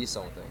going to be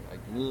something.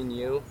 Like me and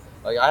you.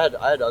 Like I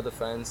had other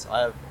friends.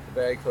 I have a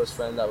very close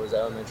friend that was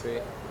elementary.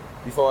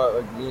 Before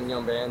like me and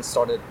Young Band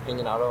started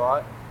hanging out a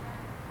lot,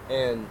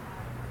 and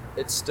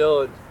it's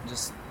still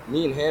just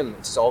me and him.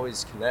 It's just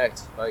always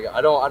connect. Like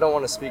I don't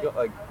want to speak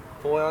like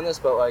fully on this,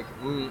 but like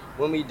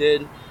when we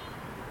did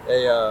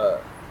a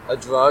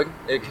drug,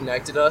 it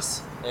connected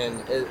us,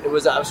 and it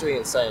was absolutely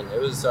insane. It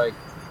was like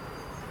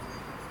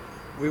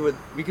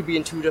we could be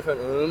in two different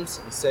rooms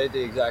and say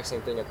the exact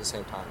same thing at the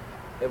same time.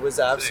 It was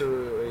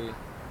absolutely.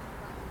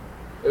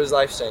 It was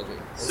life changing,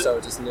 and so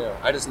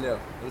I just knew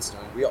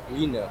instantly.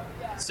 We knew.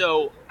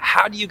 So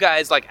how do you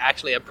guys like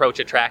actually approach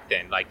a track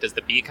then? Like, does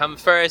the beat come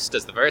first?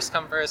 Does the verse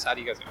come first? How do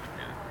you guys do it?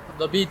 Yeah.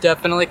 The beat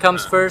definitely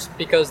comes first,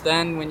 because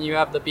then when you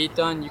have the beat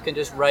done, you can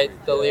just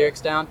write the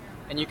lyrics down,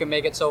 and you can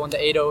make it so when the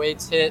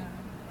 808s hit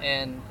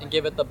and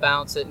give it the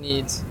bounce it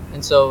needs,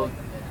 and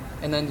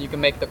then you can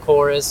make the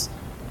chorus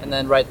and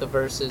then write the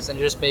verses, and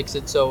it just makes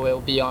it so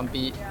it'll be on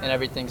beat and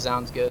everything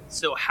sounds good.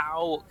 So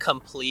how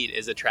complete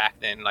is a track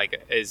then?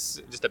 Like,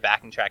 is just a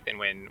backing track then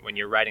when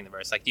you're writing the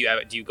verse? Like, do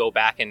you go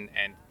back and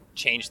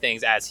change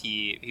things as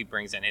he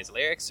brings in his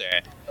lyrics,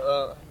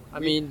 or?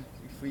 We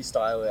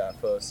freestyle it at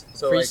first.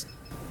 So like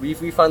we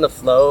find the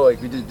flow.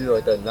 Like we just do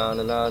like the na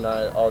na na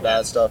na all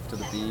that stuff to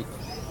the beat,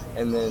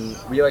 and then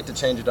we like to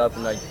change it up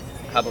and like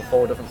have a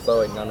full different flow,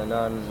 like na na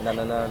na na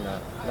na na na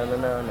na na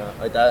na na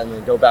like that, and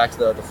then go back to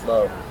the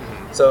flow.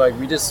 Mm-hmm. So like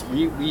we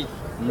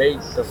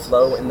make the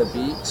flow in the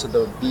beat, so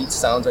the beat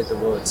sounds like the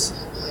words.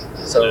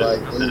 So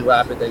like when you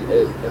rap it,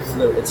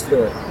 it's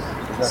fluent.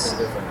 There's nothing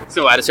different.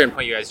 So at a certain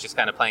point, you guys just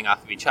kind of playing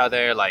off of each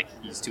other, like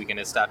he's tweaking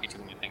his stuff, you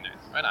tweaking your thing.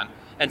 Right on.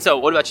 And so,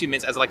 what about you,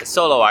 Mitz, as like a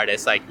solo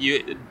artist? Like,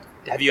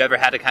 have you ever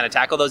had to kind of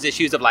tackle those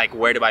issues of like,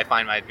 where do I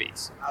find my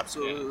beats?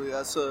 Absolutely.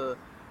 Yeah.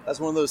 That's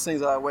one of those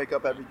things that I wake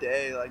up every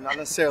day, like not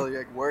necessarily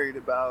like worried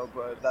about,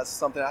 but that's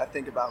something I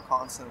think about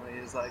constantly.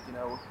 Is like,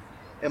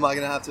 am I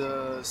gonna have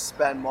to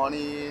spend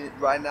money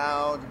right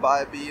now to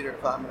buy a beat, or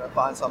if I'm gonna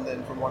find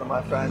something from one of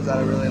my friends that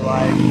I really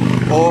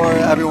like, or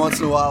every once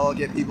in a while I'll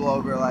get people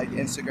over like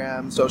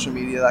Instagram, social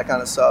media, that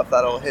kind of stuff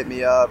that'll hit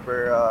me up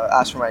or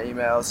ask for my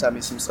email, send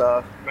me some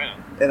stuff. Right.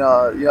 And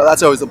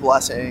that's always a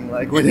blessing.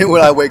 Like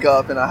when I wake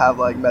up and I have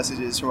like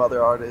messages from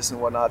other artists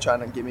and whatnot trying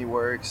to give me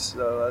work.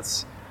 So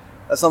that's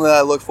something that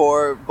I look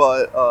for.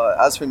 But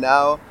as for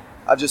now,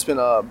 I've just been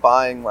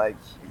buying like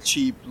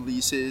cheap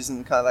leases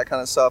and that kind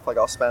of stuff. Like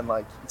I'll spend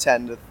like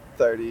 10 to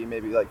 30,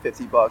 maybe like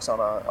 $50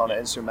 on an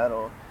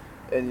instrumental,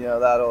 and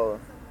that'll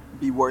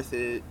be worth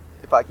it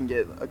if I can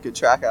get a good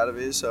track out of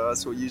it. So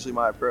that's usually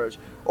my approach.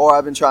 Or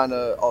I've been trying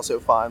to also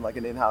find like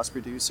an in-house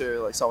producer,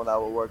 like someone that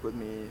will work with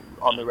me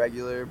on the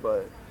regular,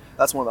 but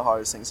that's one of the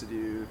hardest things to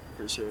do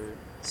for sure.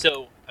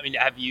 So, I mean,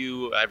 have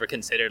you ever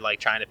considered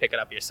like trying to pick it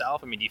up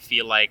yourself? I mean, do you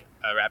feel like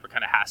a rapper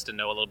kind of has to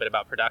know a little bit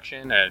about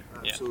production?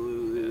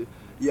 Absolutely.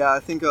 Yeah,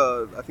 I think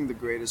the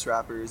greatest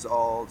rappers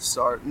all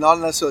not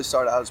necessarily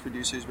start out as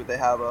producers, but they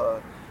have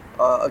a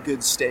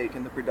good stake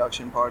in the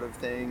production part of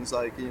things.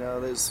 Like,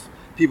 there's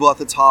people at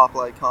the top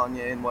like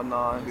Kanye and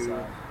whatnot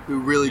who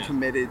really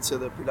committed to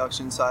the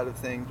production side of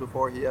things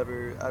before he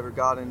ever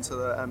got into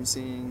the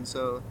emceeing.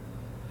 So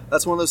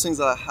that's one of those things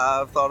that I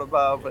have thought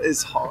about, but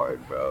it's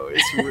hard, bro.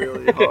 It's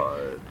really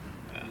hard.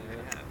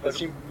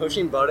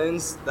 Pushing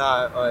buttons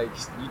that like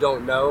you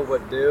don't know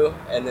what to do,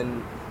 and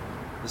then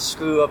you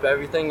screw up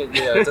everything.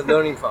 Yeah, it's a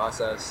learning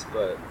process,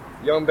 but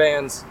young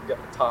bands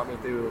taught me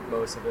through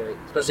most of it,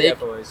 especially They-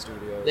 FOA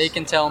Studios. They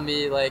can tell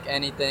me like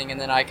anything, and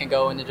then I can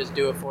go in and just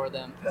do it for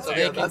them. So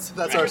they can.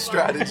 That's our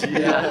strategy.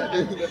 Yeah.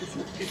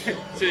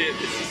 So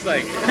it's just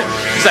like,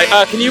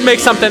 can you make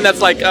something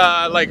that's like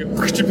Yeah,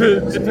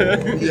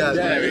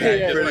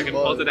 pretty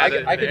much.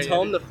 I could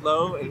tell him the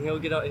flow, and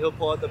he'll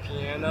pull out the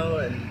piano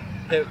and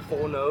hit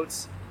 4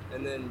 notes,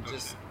 and then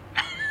just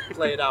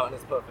play it out, and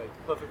it's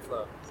perfect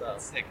flow. So.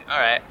 Sick. All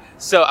right.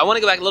 So I want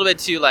to go back a little bit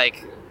to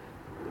like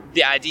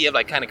the idea of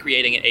like kind of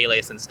creating an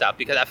alias and stuff,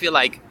 because I feel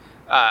like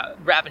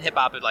rap and hip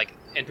hop, like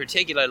in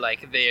particular,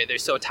 like they're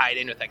so tied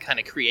in with like kind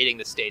of creating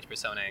the stage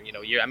persona. And,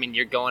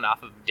 you're going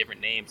off of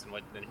different names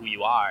and who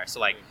you are. So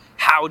like,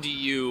 how do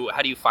you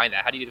find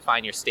that? How do you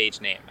define your stage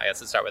name? I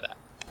guess let's start with that.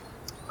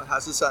 It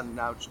has to sound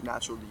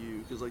natural to you,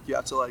 because like you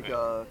have to like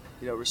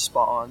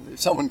respond if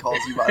someone calls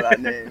you by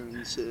that name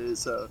and shit.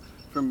 So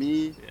for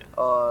me,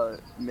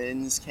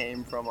 Mins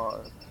came from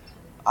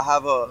I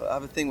have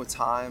a thing with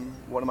time.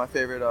 One of my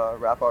favorite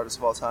rap artists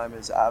of all time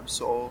is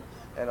Ab-Soul,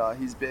 and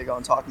he's big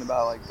on talking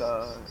about like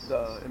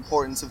the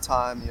importance of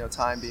time.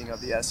 Time being of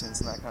the essence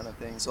and that kind of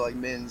thing. So like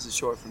Mins is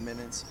short for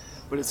minutes,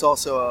 but it's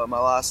also my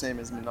last name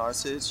is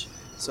Minarsic,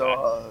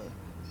 so.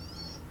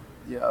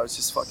 It's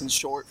just fucking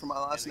short for my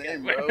last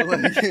name, bro. All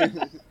right.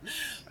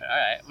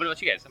 What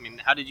about you guys? I mean,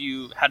 how did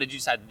you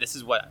decide this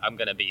is what I'm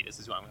gonna be? This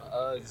is what I'm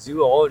gonna be?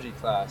 Zoology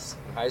class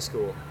in high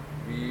school.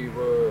 We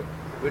weren't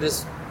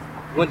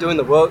doing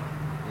the work,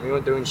 and we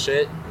weren't doing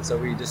shit, and so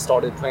we just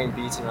started playing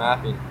beats and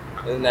rapping.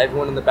 And then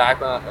everyone in the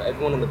back of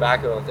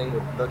the thing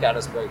would look at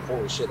us and be like,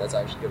 "Holy shit, that's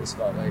actually good as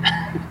fuck!" Like,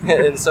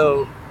 and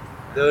so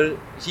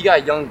he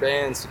got young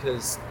bands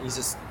because he's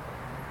just.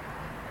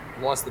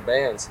 Wants the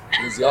bands.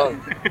 He's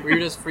young. We were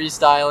just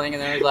freestyling, and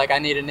then we was like, I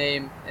need a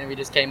name, and we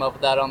just came up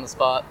with that on the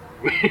spot.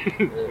 Word.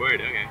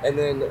 Okay. And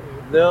then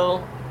Lil,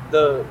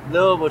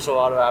 which a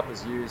lot of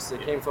rappers use,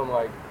 it came from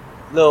like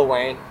Lil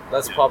Wayne.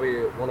 That's probably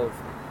one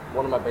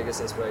of my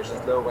biggest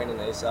inspirations. Lil Wayne and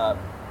ASAP.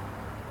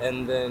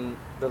 And then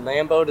the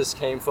Lambow just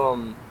came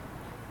from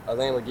a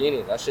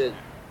Lamborghini. That shit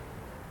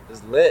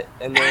is lit.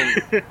 And then,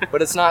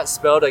 but it's not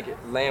spelled like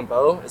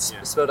Lambo. It's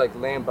spelled like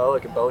Lambow,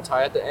 like a bow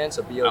tie at the end,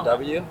 so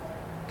BOW.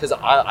 Because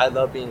I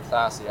love being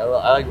classy.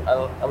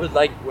 I would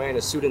like wearing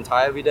a suit and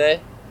tie every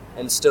day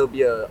and still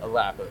be a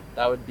rapper.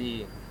 That would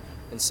be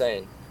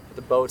insane. With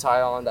the bow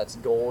tie on, that's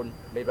gold,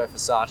 made by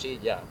Versace.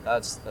 Yeah,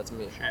 that's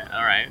me.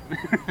 All right.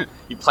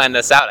 You planned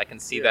this out. I can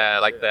see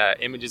the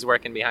images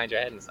working behind your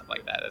head and stuff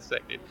like that. That's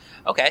sick, dude.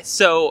 Okay,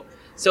 so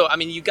I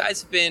mean, you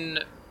guys have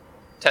been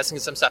testing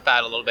some stuff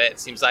out a little bit, it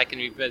seems like,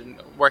 and you've been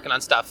working on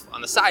stuff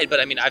on the side.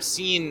 But I mean, I've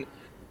seen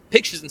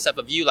pictures and stuff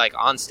of you like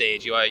on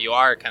stage. You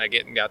are kind of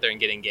getting out there and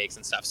getting gigs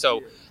and stuff.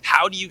 So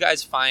how do you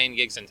guys find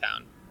gigs in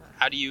town?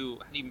 How do you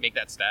make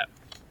that step?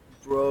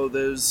 Bro,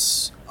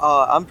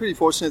 I'm pretty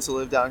fortunate to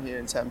live down here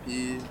in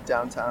Tempe,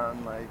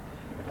 downtown. Like,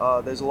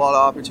 there's a lot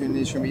of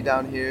opportunities for me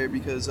down here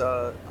because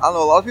I don't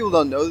know, a lot of people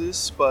don't know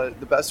this, but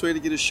the best way to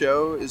get a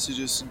show is to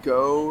just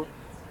go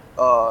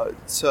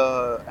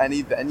to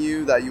any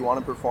venue that you want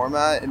to perform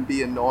at and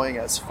be annoying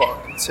as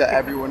fuck to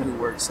everyone who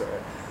works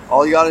there.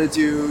 All you gotta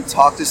do,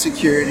 talk to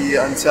security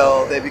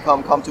until they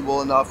become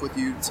comfortable enough with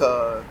you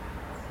to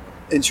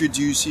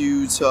introduce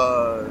you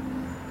to,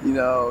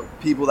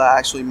 people that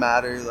actually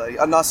matter. Like,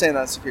 I'm not saying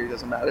that security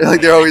doesn't matter.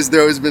 Like, they're always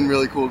been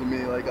really cool to me.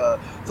 Like,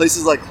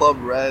 places like Club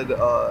Red,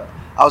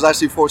 I was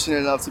actually fortunate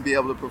enough to be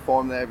able to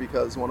perform there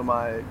because one of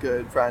my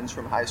good friends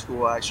from high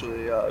school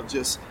actually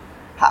just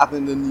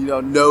happened to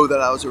know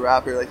that I was a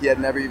rapper. Like, he had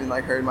never even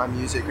like heard my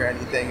music or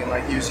anything, and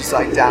like he was just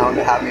like down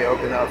to have me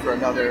open up for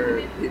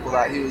another people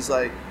that he was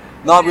like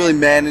not really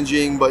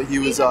managing, but he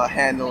was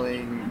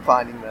handling,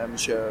 finding them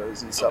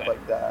shows and stuff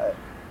like that.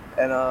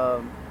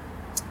 And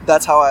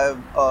that's how I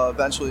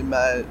eventually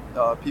met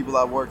people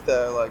that work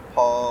there, like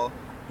Paul.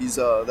 He's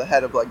the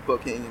head of like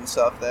booking and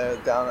stuff there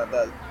down at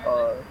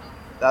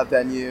that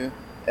venue.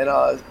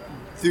 And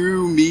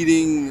through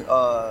meeting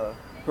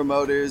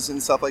promoters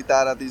and stuff like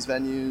that at these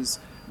venues,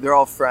 they're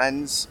all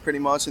friends pretty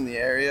much in the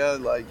area.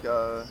 Like,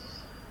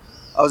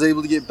 I was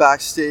able to get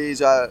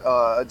backstage at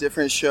a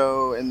different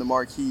show in the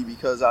Marquee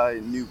because I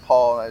knew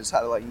Paul and I just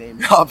had to like name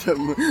drop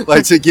him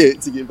like to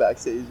get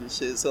backstage and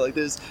shit. So like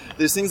there's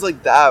things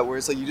like that where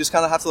it's like you just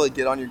kind of have to like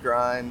get on your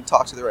grind,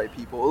 talk to the right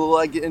people.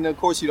 Like, and of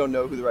course you don't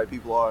know who the right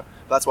people are.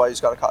 That's why you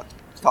just gotta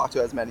talk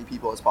to as many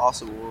people as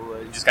possible.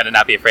 Like, You just gotta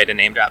not be afraid to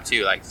name drop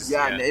too. Like,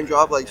 name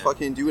drop. Like,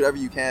 fucking do whatever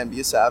you can. Be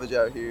a savage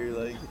out here.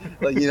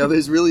 Like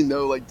there's really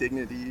no like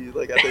dignity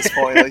like at this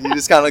point. Like, you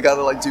just kind of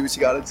gotta like do what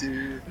you gotta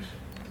do.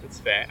 That's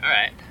fair. All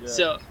right. Yeah.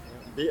 So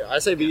I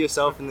say be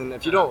yourself, and then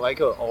if you don't like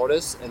an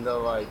artist and they're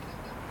like,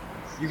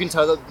 you can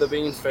tell that they're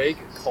being fake,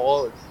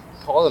 call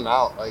them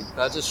out. Like,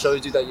 that just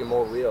shows you that you're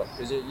more real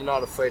because you're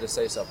not afraid to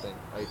say something.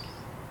 Like,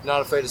 you're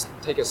not afraid to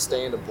take a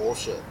stand of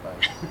bullshit.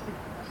 Like,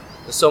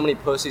 there's so many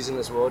pussies in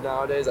this world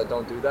nowadays that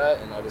don't do that,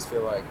 and I just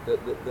feel like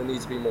there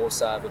needs to be more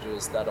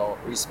savages that are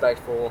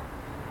respectful.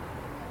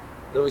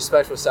 The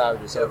respectful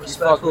savages. So if you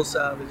fuck with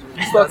savages.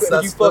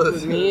 if you fuck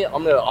with me,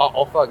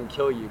 I'll fucking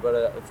kill you.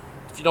 But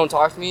if you don't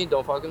talk to me,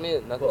 don't fuck with me.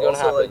 Nothing's But gonna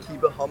also, happen. like,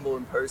 keep it humble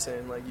in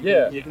person. Like,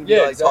 you can be,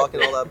 like, exactly.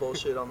 talking all that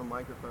bullshit on the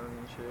microphone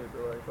and shit,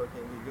 but, like,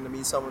 fucking, you're gonna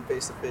meet someone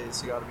face to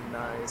face, you gotta be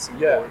nice and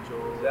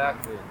cordial.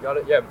 Exactly. You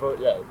gotta,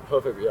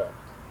 perfect, You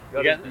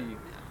gotta be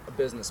a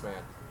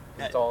businessman.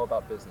 It's all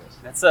about business.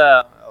 That's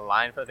a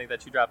line for I think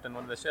that you dropped in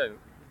one of the show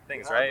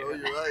things, Yeah, right? bro,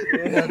 you're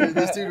right. Yeah, dude,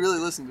 this dude really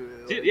listened to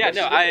it. Dude, Like, yeah,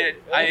 no,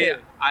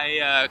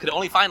 I could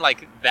only find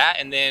like that,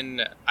 and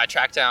then I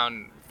tracked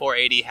down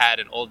 480 had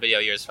an old video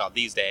of yours called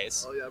These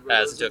Days. Oh yeah, bro. I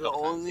Those listened are to the a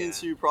couple only times,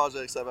 2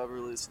 projects I've ever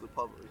released to the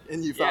public,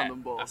 and you found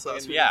them both. So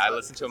that's really I exciting.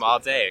 listened to them That's all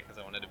really day because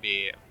I wanted to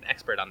be an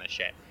expert on this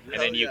shit. Yeah,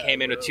 And then you yeah,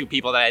 came in with bro. 2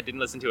 people that I didn't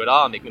listen to at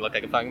all and make me look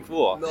like a fucking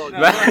fool. No,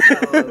 like,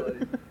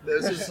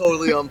 this is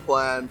totally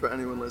unplanned for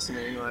anyone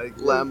listening. Like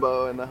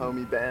Lambow and the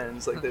homie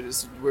bands, like they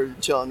just were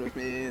chilling with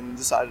me and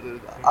decided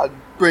I'd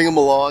bring them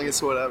along.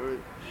 It's whatever.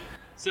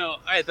 So, all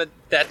right, but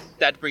that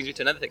brings me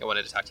to another thing I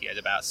wanted to talk to you guys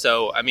about.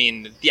 So, I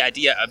mean, the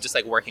idea of just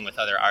like working with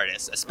other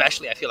artists,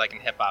 especially I feel like in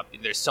hip hop,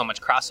 there's so much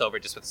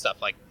crossover just with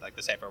stuff like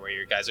the Cypher, where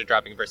you guys are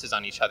dropping verses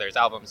on each other's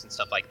albums and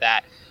stuff like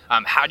that.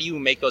 How do you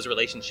make those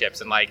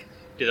relationships, and like,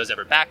 do those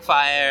ever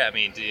backfire? I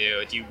mean, do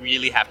you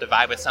really have to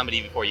vibe with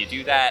somebody before you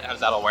do that? How does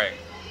that all work?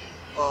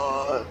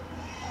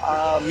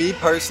 Me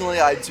personally,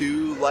 I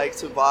do like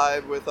to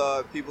vibe with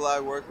people I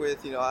work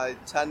with. You know, I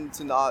tend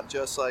to not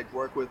just like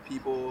work with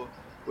people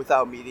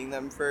without meeting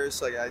them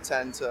first. Like I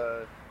tend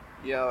to,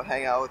 you know,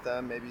 hang out with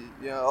them. Maybe,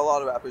 you know, a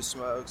lot of rappers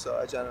smoke, so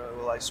I generally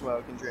will like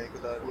smoke and drink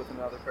with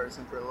another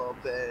person for a little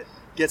bit,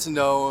 get to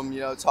know them.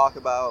 You know, talk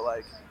about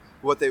like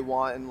what they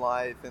want in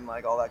life and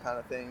like all that kind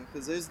of thing.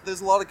 Because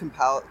there's a lot of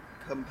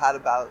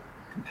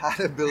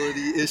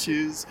compatibility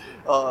issues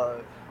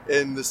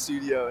in the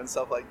studio and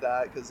stuff like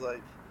that. Because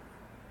like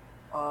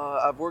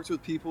I've worked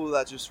with people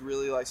that just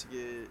really like to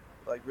get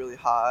like really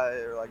high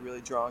or like really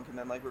drunk and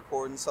then like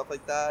record and stuff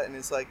like that, and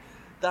it's like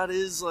that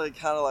is like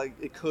kind of like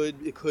it could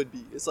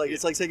be. It's like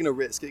taking a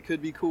risk. It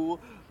could be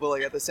cool, but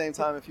like at the same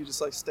time, if you just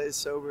like stay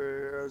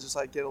sober or just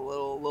like get a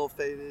little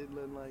faded,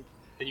 then like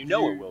Then you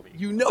know it will be.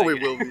 You know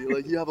it will be.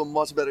 Like you have a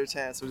much better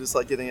chance of just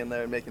like getting in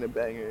there and making a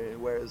banger.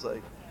 Whereas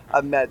like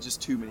I've met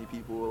just too many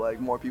people, like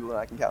more people than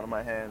I can count on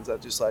my hands,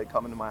 that just like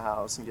come into my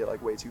house and get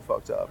like way too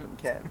fucked up and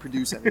can't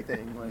produce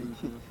anything. Like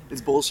it's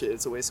bullshit.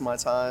 It's a waste of my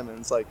time, and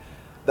it's like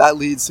that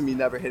leads to me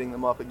never hitting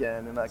them up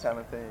again and that kind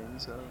of thing.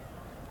 So.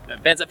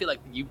 Vince, I feel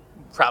like you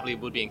probably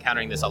would be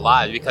encountering this a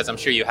lot because I'm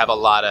sure you have a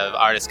lot of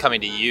artists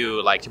coming to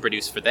you like to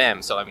produce for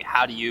them. So I mean,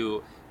 how do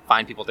you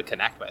find people to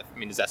connect with? I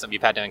mean, is that something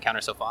you've had to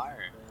encounter so far?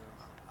 Or?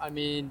 I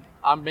mean,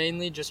 I'm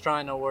mainly just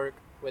trying to work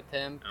with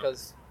him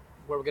because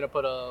we're going to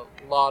put a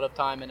lot of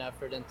time and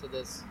effort into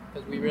this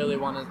because we really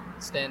want to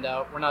stand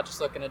out. We're not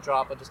just looking to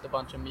drop just a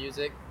bunch of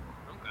music.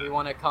 Okay. We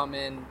want to come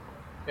in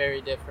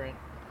very different.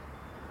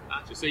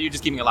 Gotcha. So you're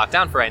just keeping it locked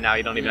down for right now.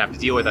 You don't even have to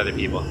deal with other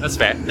people. That's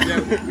fair. Yeah,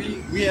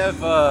 we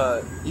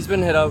have. He's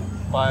been hit up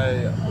by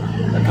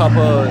a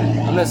couple.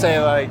 I'm gonna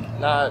say like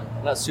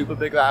not super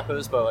big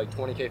rappers, but like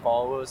 20K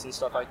followers and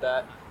stuff like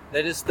that.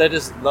 They just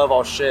love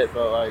our shit,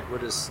 but like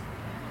we're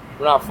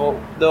not full.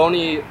 The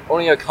only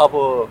a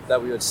couple that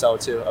we would sell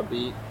to a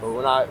beat, but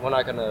we're not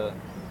gonna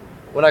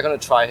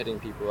try hitting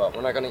people up.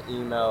 We're not gonna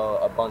email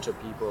a bunch of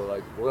people.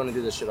 Like we're gonna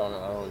do this shit on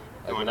our own.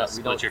 Like, we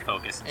don't your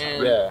focus.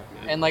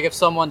 And like if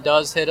someone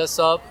does hit us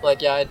up,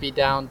 like yeah, I'd be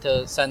down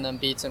to send them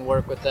beats and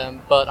work with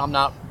them. But I'm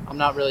not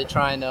really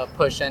trying to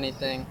push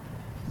anything.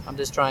 I'm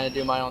just trying to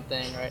do my own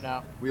thing right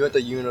now. We want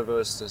the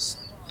universe to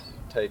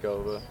take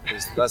over.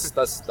 That's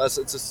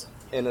it's just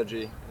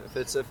energy.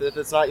 If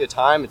it's not your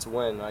time, it's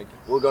win. Like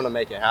we're gonna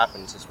make it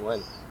happen. It's just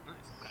win.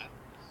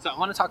 So I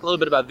want to talk a little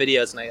bit about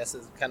videos, and I guess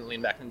it's kind of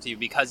lean back into you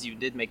because you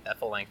did make that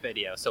full-length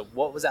video. So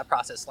what was that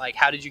process like?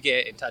 How did you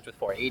get in touch with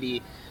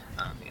 480?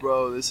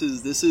 Bro, this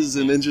is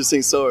an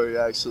interesting story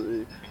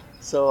actually.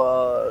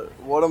 So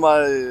one of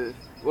my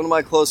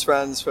close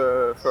friends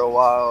for a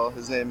while,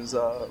 his name is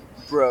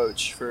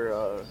Broach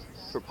for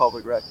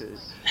public record,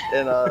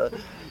 and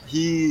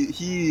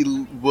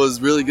he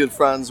was really good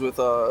friends with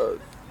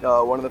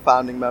one of the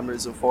founding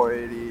members of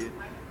 480.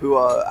 Who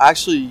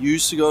actually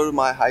used to go to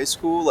my high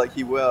school. Like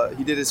he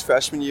did his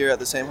freshman year at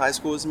the same high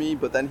school as me,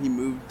 but then he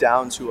moved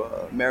down to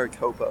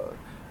Maricopa.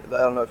 I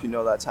don't know if you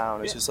know that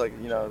town. It's just like,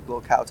 you know, a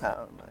little cow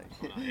town. Like,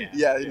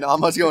 yeah, not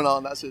much going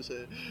on. That's just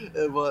it.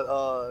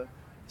 But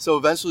so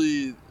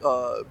eventually,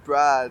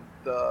 Brad,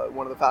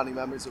 one of the founding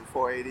members of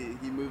 480,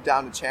 he moved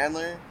down to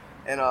Chandler,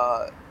 and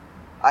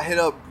I hit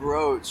up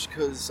Broach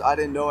because I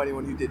didn't know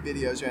anyone who did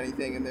videos or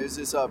anything, and there's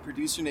this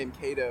producer named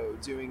Kato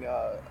doing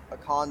a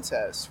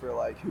contest for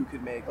like who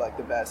could make like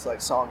the best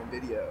like song and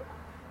video,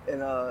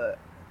 and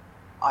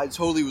I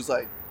totally was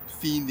like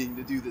fiending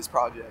to do this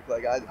project.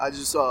 Like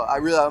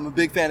I'm a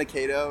big fan of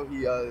Kato.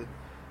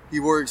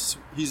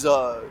 He's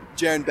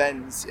Jaren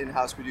Benton's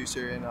in-house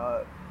producer, and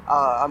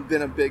I've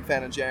been a big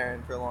fan of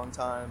Jaren for a long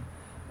time,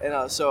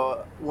 and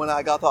so when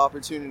I got the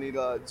opportunity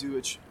to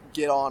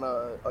get on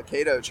a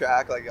Kato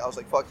track. Like I was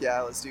like, fuck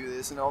yeah, let's do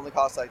this. And it only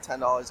cost like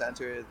 $10 to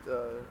enter it,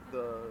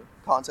 the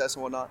contest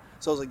and whatnot.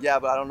 So I was like, yeah,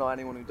 but I don't know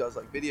anyone who does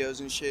like videos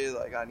and shit.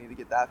 Like I need to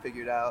get that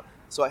figured out.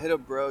 So I hit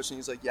up Broach and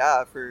he's like,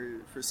 yeah,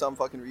 for some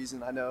fucking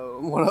reason I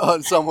know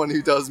someone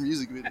who does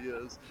music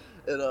videos.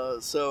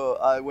 And so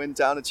I went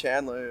down to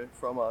Chandler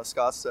from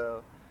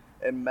Scottsdale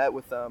and met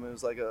with them. It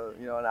was like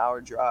an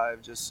hour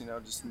drive, just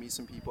to meet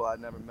some people I'd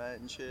never met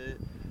and shit.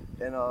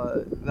 And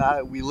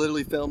that we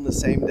literally filmed the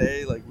same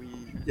day. Like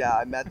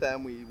I met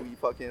them.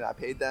 I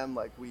paid them.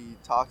 Like we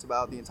talked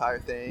about the entire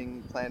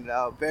thing, planned it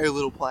out. Very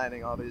little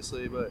planning,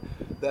 obviously, but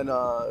then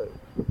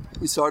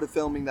we started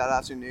filming that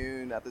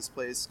afternoon at this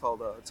place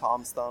called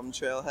Tom's Thumb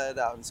Trailhead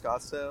out in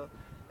Scottsdale.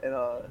 And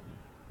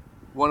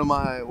one of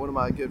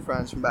my good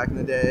friends from back in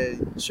the day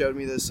showed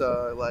me this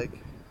like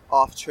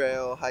off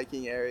trail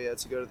hiking area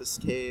to go to this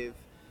cave.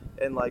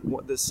 And like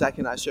the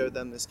second I showed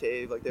them this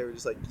cave, like they were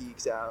just like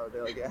geeks out.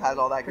 They like it had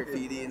all that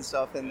graffiti and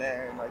stuff in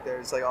there, and like they're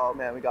just like, oh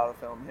man, we gotta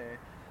film here.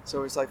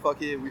 So it's like,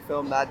 fuck it, we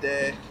filmed that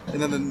day,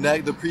 and then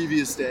the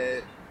previous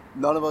day,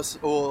 none of us.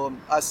 Well,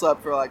 I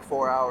slept for like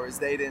 4 hours.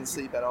 They didn't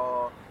sleep at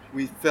all.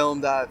 We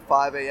filmed at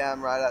 5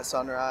 a.m. right at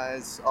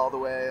sunrise all the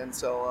way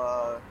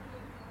until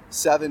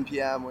 7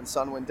 p.m. when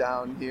sun went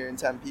down here in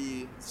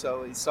Tempe.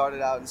 So we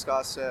started out in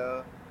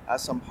Scottsdale at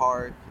some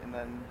park, and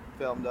then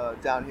filmed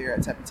down here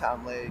at Tempe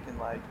Town Lake, and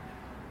like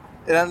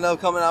it ended up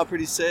coming out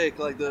pretty sick.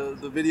 Like the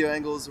video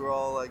angles were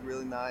all like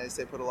really nice.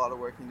 They put a lot of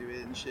work into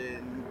it and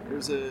shit, and it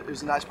was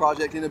a nice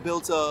project, and it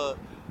built a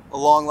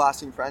long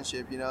lasting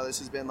friendship. This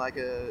has been like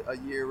a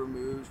year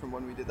removed from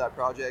when we did that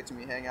project, and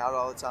we hang out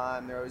all the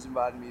time. They're always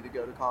inviting me to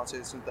go to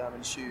concerts with them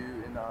and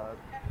shoot, and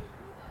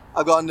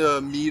I've gotten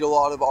to meet a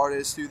lot of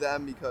artists through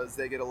them because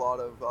they get a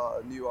lot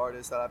of new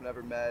artists that I've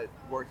never met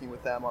working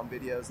with them on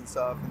videos and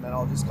stuff. And then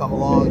I'll just come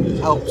along,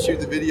 help shoot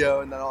the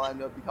video, and then I'll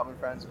end up becoming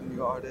friends with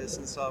new artists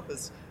and stuff.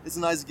 It's a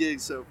nice gig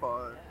so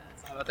far.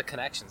 It's all about the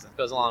connections. It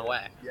goes a long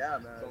way. Yeah,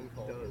 man.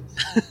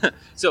 It does.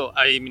 So,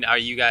 I mean, are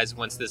you guys,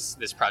 once this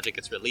project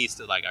gets released,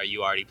 like, are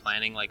you already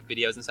planning like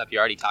videos and stuff? You're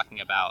already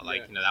talking about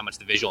like, how much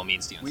the visual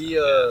means to you.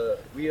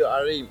 We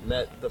already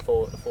met the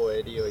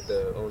 480, like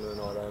the owner and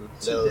all them.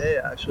 Today,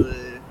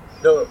 actually.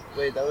 No,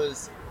 wait, that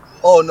was.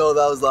 Oh no,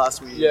 that was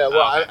last week. Yeah,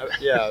 well,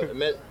 I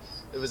met.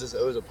 It was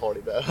a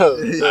party battle. So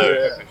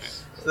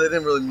they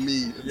didn't really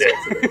meet. Yeah.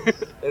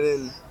 And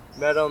then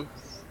met him.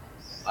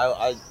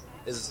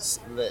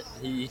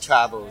 He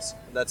travels.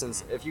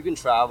 If you can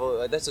travel,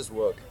 like, that's just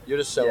work. You're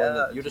just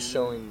showing. You're just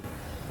showing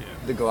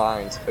the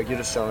grind. Like you're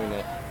just showing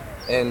it.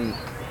 And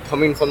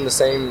coming from the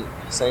same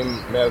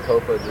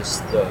Maricopa,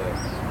 just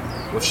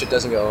where shit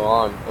doesn't go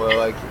on. Or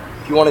like,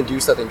 if you want to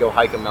do something, go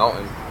hike a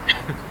mountain.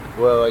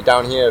 Well, like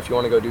down here, if you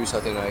want to go do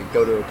something, like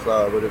go to a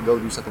club or go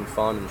do something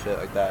fun and shit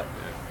like that.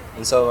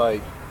 And so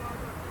like,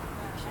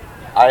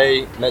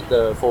 I met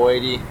the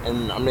 480,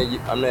 and I'm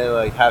gonna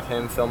like have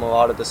him film a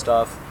lot of the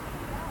stuff.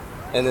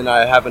 And then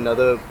I have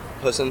another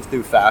person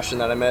through fashion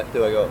that I met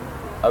through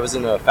I was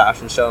in a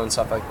fashion show and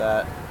stuff like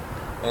that.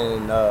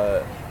 And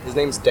his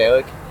name's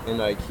Derek, and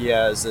like he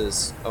has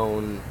his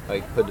own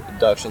like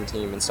production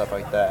team and stuff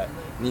like that.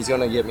 And he's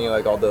gonna get me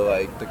like all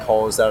the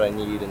calls that I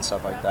need and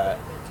stuff like that.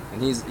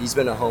 And he's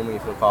been a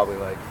homie for probably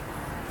like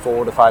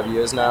 4 to 5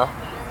 years now,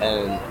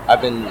 and I've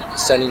been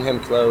sending him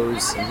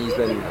clothes, and he's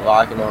been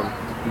rocking them.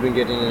 We've been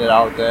getting it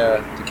out there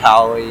to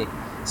Cali,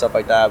 stuff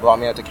like that. Brought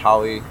me out to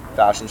Cali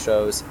fashion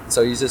shows.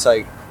 So he's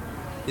like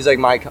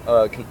my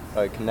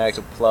connect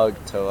or plug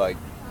to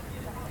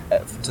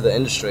to the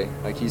industry.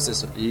 Like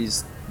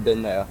he's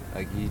been there.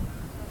 Like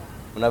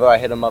whenever I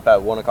hit him up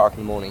at 1 o'clock in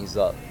the morning, he's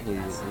up.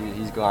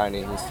 He's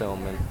grinding. He's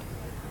filming.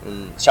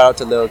 And shout out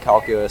to Lil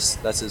Calculus.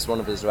 That's one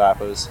of his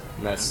rappers,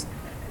 and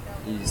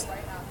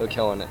they're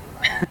killing it.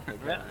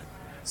 Yeah.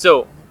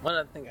 So one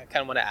other thing I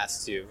kind of want to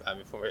ask too,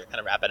 before we kind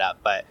of wrap it up,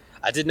 but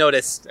I did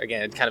notice,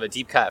 again, kind of a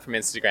deep cut from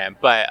Instagram,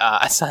 but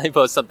I saw you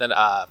post something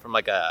from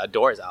like a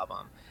Doors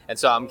album, and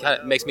so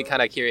makes me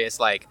kind of curious,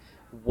 like,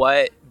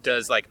 what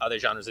does like other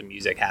genres of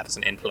music have as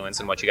an influence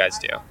in what you guys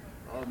do?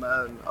 Oh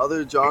man,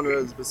 other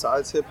genres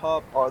besides hip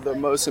hop are the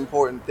most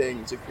important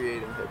thing to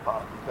creating hip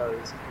hop,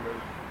 because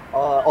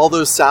all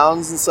those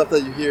sounds and stuff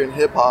that you hear in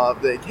hip hop,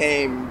 they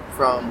came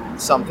from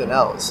something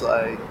else.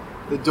 Like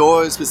the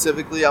Doors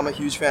specifically, I'm a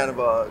huge fan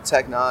of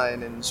Tech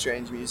Nine and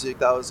Strange Music.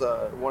 That was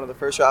one of the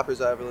first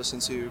rappers I ever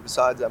listened to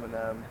besides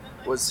Eminem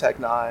was Tech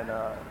Nine.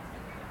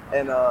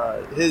 And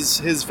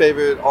his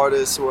favorite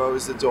artists were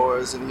always the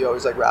Doors, and he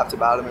always like rapped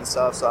about them and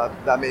stuff. So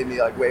that made me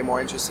like way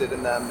more interested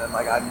in them than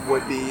like I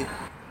would be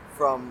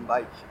from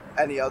like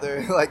any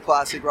other like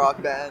classic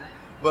rock band.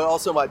 But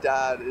also my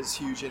dad is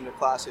huge into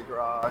classic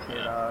rock,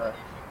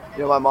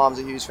 and my mom's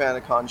a huge fan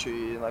of country,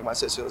 and like my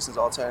sister listens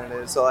to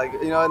alternative. So like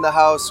in the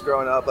house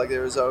growing up, like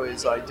there was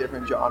always like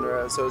different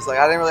genres. So it's like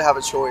I didn't really have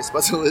a choice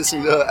but to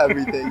listen to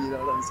everything. You know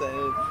what I'm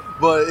saying?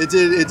 But it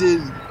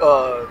did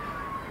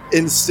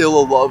instill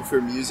a love for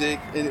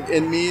music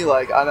in me.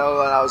 Like I know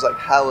when I was like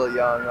hella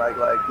young, like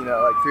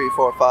 3,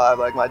 4, 5,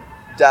 like my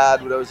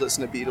dad would always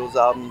listen to Beatles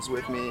albums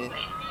with me.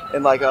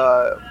 And like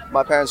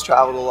my parents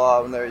traveled a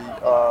lot when they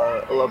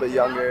were a little bit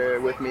younger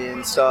with me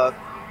and stuff.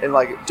 And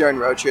like during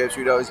road trips,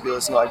 we'd always be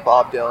listening to like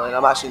Bob Dylan.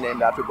 I'm actually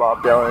named after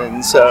Bob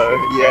Dylan, so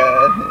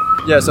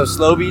yeah. Yeah, so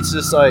slow beats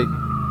just like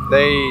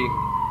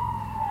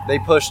they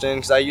pushed in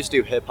because I used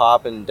to do hip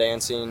hop and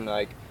dancing.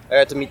 Like I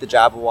got to meet the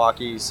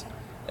Jabberwockies,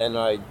 and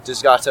I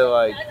just got to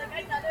like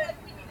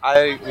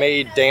I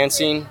made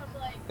dancing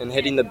and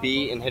hitting the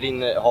beat and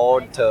hitting it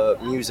hard to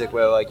music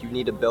where like you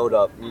need to build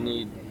up, you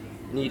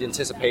need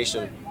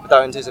anticipation.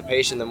 Without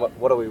anticipation, then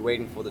what are we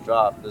waiting for the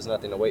drop? There's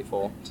nothing to wait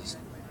for.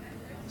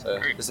 So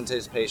this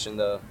anticipation,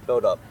 the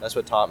build up. That's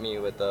what taught me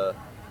with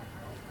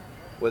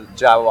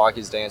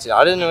Jabberwockies dancing.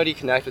 I didn't really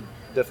connect with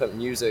different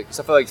music,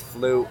 except for like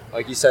flute.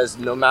 Like he says,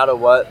 no matter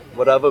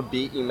whatever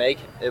beat you make,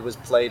 it was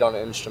played on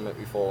an instrument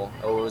before,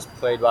 or it was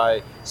played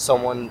by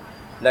someone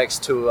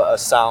next to a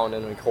sound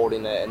and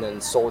recording it, and then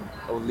sold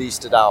or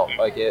leased it out.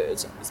 Like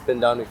it's been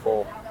done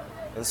before,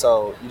 and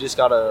so you just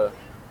gotta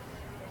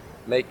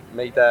make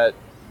that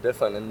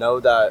different and know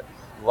that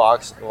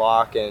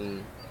rock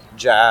and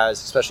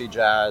jazz, especially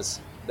jazz,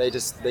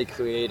 they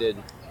created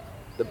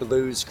the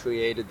blues,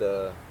 created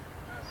the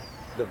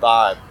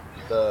vibe,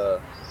 the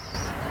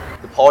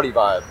party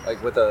vibe,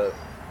 like with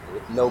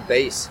no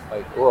bass,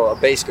 like a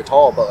bass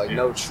guitar, but like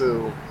no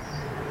true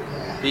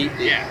beat.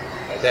 Yeah.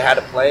 Like they had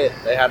to play it.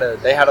 They had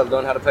to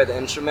learn how to play the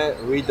instrument,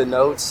 read the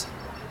notes,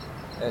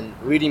 and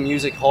reading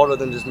music harder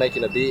than just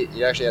making a beat.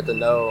 You actually have to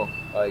know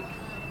like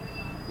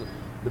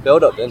the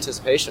build up, the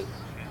anticipation.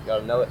 You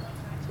gotta know it.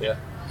 So, yeah.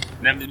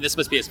 And then this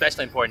must be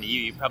especially important to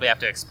you. You probably have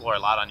to explore a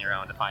lot on your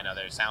own to find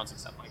other sounds and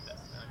stuff like that.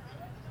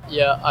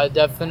 Yeah, I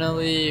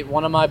definitely,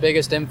 one of my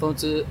biggest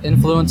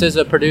influences,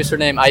 a producer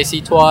named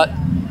Icy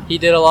Twat. He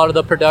did a lot of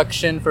the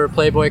production for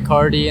Playboy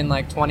Cardi in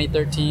like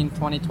 2013,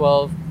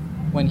 2012,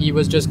 when he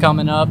was just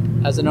coming up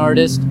as an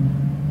artist.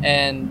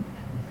 And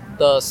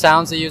the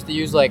sounds they used to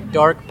use, like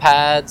dark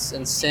pads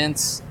and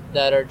synths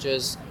that are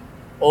just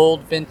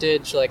old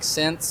vintage like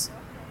synths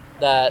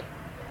that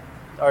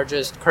are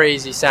just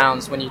crazy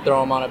sounds when you throw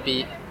them on a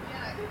beat.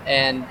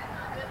 And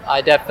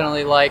I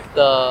definitely like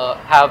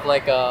have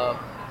like a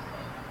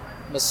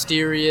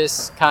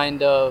mysterious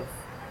kind of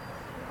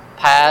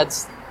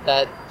pads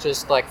that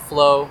just like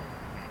flow,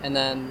 and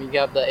then we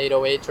have the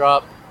 808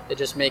 drop. It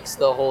just makes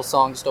the whole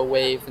song just a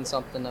wave and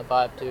something to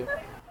vibe to.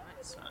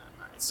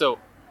 So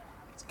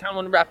kind of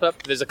want to wrap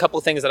up. There's a couple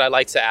of things that I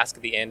like to ask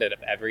at the end of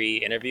every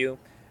interview,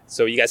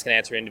 so you guys can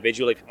answer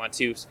individually if you want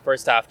to.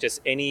 First off,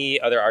 just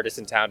any other artist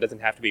in town,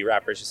 doesn't have to be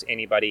rappers, just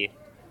anybody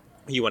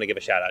you want to give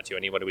a shout out to,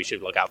 anybody we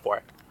should look out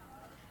for.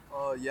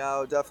 Yeah, I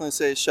would definitely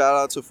say shout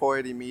out to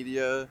 480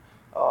 Media.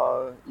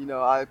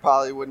 I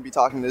probably wouldn't be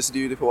talking to this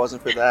dude if it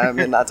wasn't for them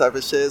and that type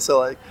of shit. So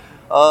like,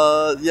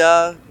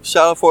 yeah,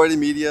 shout out 480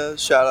 Media.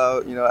 Shout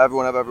out,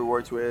 everyone I've ever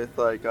worked with,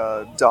 like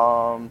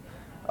Dom,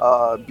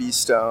 B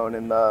Stone,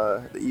 and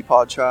the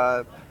E-Pod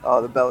Tribe,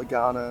 the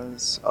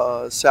Belaganas.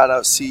 Shout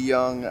out C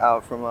Young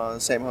out from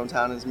same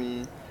hometown as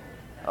me.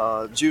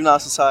 Juvenile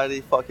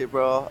Society, fuck it,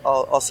 bro.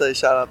 I'll say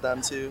shout out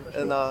them too,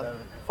 and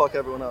fuck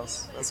everyone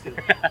else. That's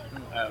good.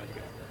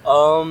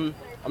 I'm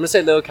gonna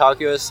say Lil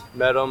Calculus.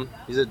 Met him.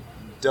 He's a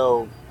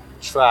dope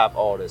trap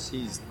artist.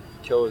 He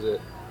kills it.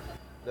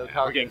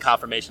 We're getting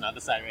confirmation on the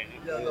side right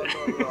now. Yeah,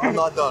 no. I'm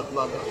not done.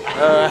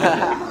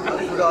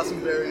 I forgot some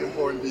very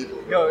important people.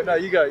 No,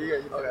 you go.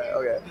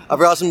 Okay. I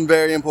forgot some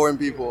very important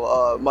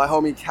people. My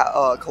homie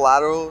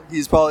Collateral.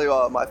 He's probably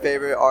my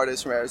favorite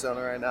artist from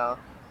Arizona right now.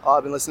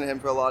 I've been listening to him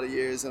for a lot of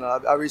years, and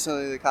I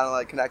recently kind of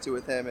like connected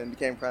with him and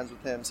became friends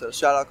with him. So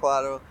shout out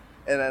Collateral,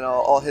 and then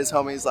all his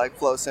homies like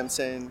Flo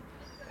Simpson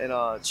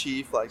and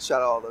Chief. Like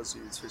shout out all those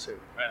dudes for sure.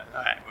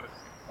 All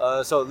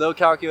right. So Lil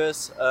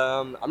Calculus,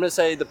 I'm gonna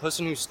say the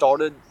person who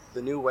started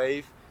the new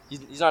wave.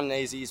 He's not an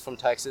AZ, he's from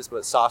Texas,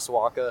 but Sauce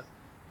Walker.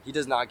 He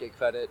does not get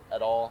credit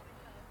at all,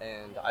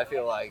 and I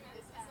feel like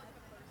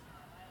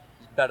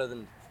he's better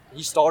than.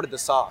 He started the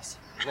sauce.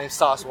 His name's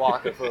Sauce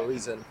Walker for a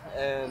reason,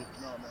 and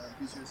No man,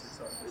 he's seriously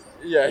sorry.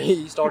 yeah,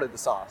 he started the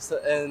sauce.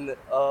 And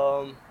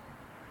I'm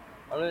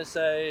gonna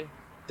say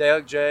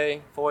Derek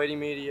J, 480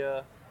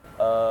 Media,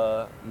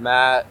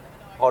 Matt,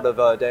 part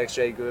of Derek's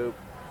J Group,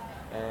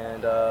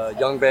 and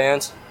Young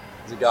Bands.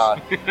 He's a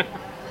god.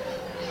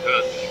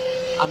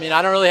 I mean,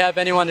 I don't really have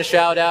anyone to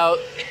shout out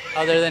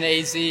other than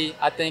AZ.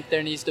 I think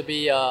there needs to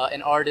be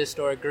an artist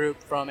or a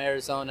group from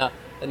Arizona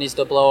that needs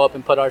to blow up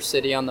and put our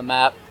city on the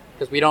map,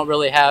 because we don't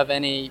really have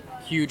any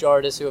huge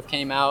artists who have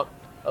came out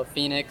of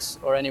Phoenix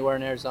or anywhere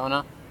in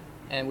Arizona,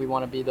 and we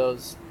want to be the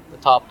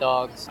top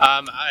dogs.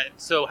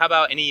 So how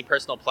about any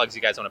personal plugs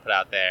you guys want to put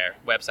out there?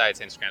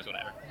 Websites, Instagrams,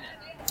 whatever.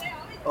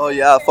 Oh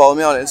yeah, follow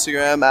me on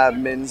Instagram at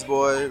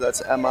Minsboy.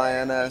 That's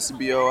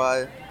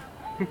MINSBOI.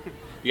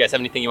 You guys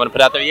have anything you want to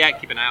put out there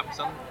yet? Keep an eye out for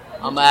something.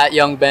 I'm at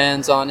Young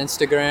Bands on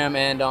Instagram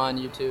and on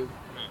YouTube.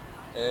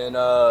 And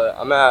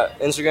I'm at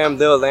Instagram,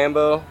 Lil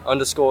Lambow,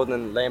 _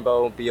 then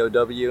Lambow,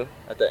 BOW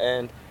at the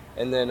end.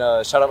 And then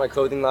shout out my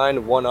clothing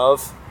line, One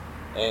Of,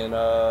 and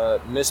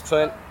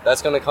Misprint.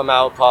 That's gonna come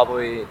out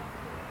probably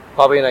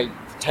in like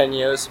 10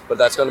 years, but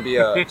that's going to be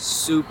a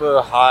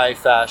super high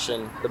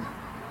fashion.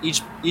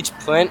 Each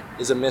print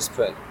is a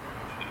misprint,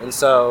 and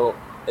so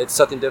it's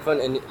something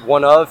different. And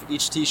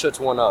each T-shirt's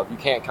one of. You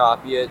can't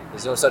copy it.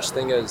 There's no such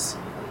thing as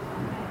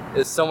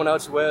if someone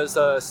else wears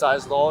a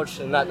size large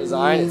in that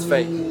design, it's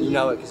fake. You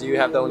know it because you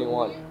have the only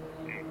one.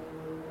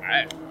 All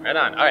right, right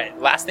on. All right,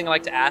 last thing I'd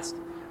like to ask,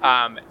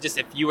 just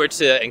if you were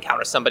to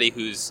encounter somebody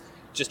who's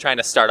just trying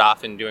to start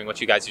off and doing what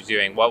you guys are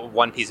doing, what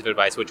one piece of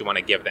advice would you want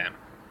to give them?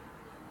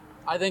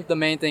 I think the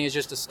main thing is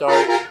just to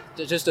start,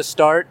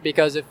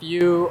 because if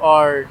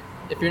you're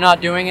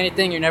not doing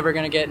anything, you're never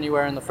going to get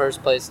anywhere in the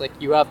first place. Like,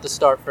 you have to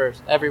start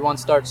first. Everyone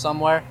starts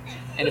somewhere,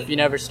 and if you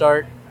never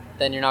start,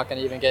 then you're not going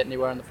to even get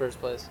anywhere in the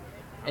first place.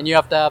 And you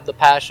have to have the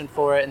passion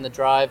for it and the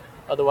drive.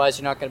 Otherwise,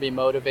 you're not going to be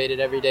motivated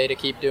every day to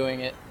keep doing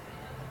it.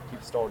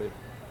 Keep starting.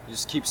 You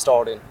just keep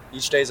starting.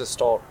 Each day's a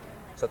start.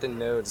 Something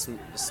new.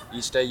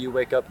 Each day you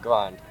wake up,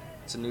 grind.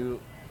 It's a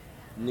new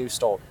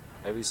start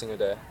every single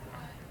day.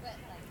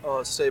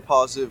 Stay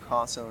positive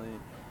constantly.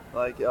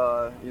 Like,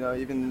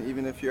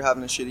 even if you're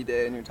having a shitty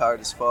day and you're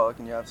tired as fuck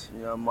and you have,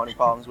 money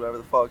problems, whatever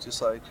the fuck,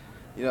 just like,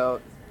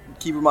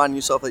 keep reminding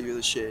yourself that you're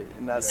the shit,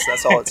 and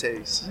that's all it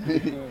takes.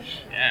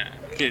 Yeah,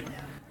 good.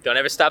 Don't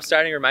ever stop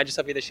starting. Remind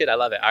yourself you're the shit. I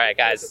love it. All right,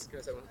 guys. Can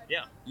I say one?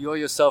 Yeah. You are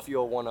yourself. You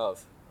are one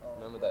of.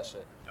 Remember that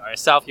shit. You are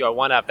yourself. You are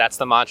one up. That's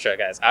the mantra,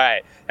 guys. All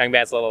right. Young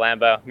Bands, Little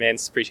Lambow.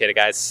 Mins, appreciate it,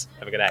 guys.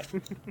 Have a good night.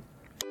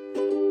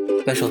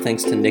 Special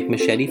thanks to Nick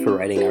Machete for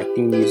writing our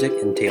theme music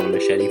and Taylor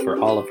Machete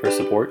for all of her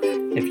support.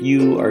 If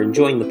you are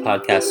enjoying the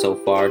podcast so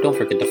far, don't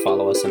forget to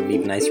follow us and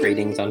leave nice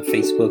ratings on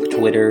Facebook,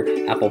 Twitter,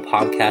 Apple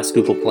Podcasts,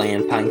 Google Play,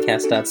 and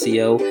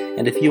Pinecast.co.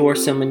 And if you or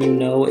someone you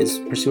know is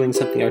pursuing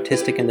something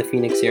artistic in the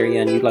Phoenix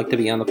area and you'd like to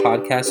be on the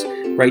podcast,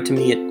 write to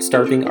me at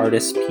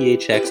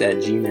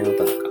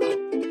starvingartistphx@gmail.com.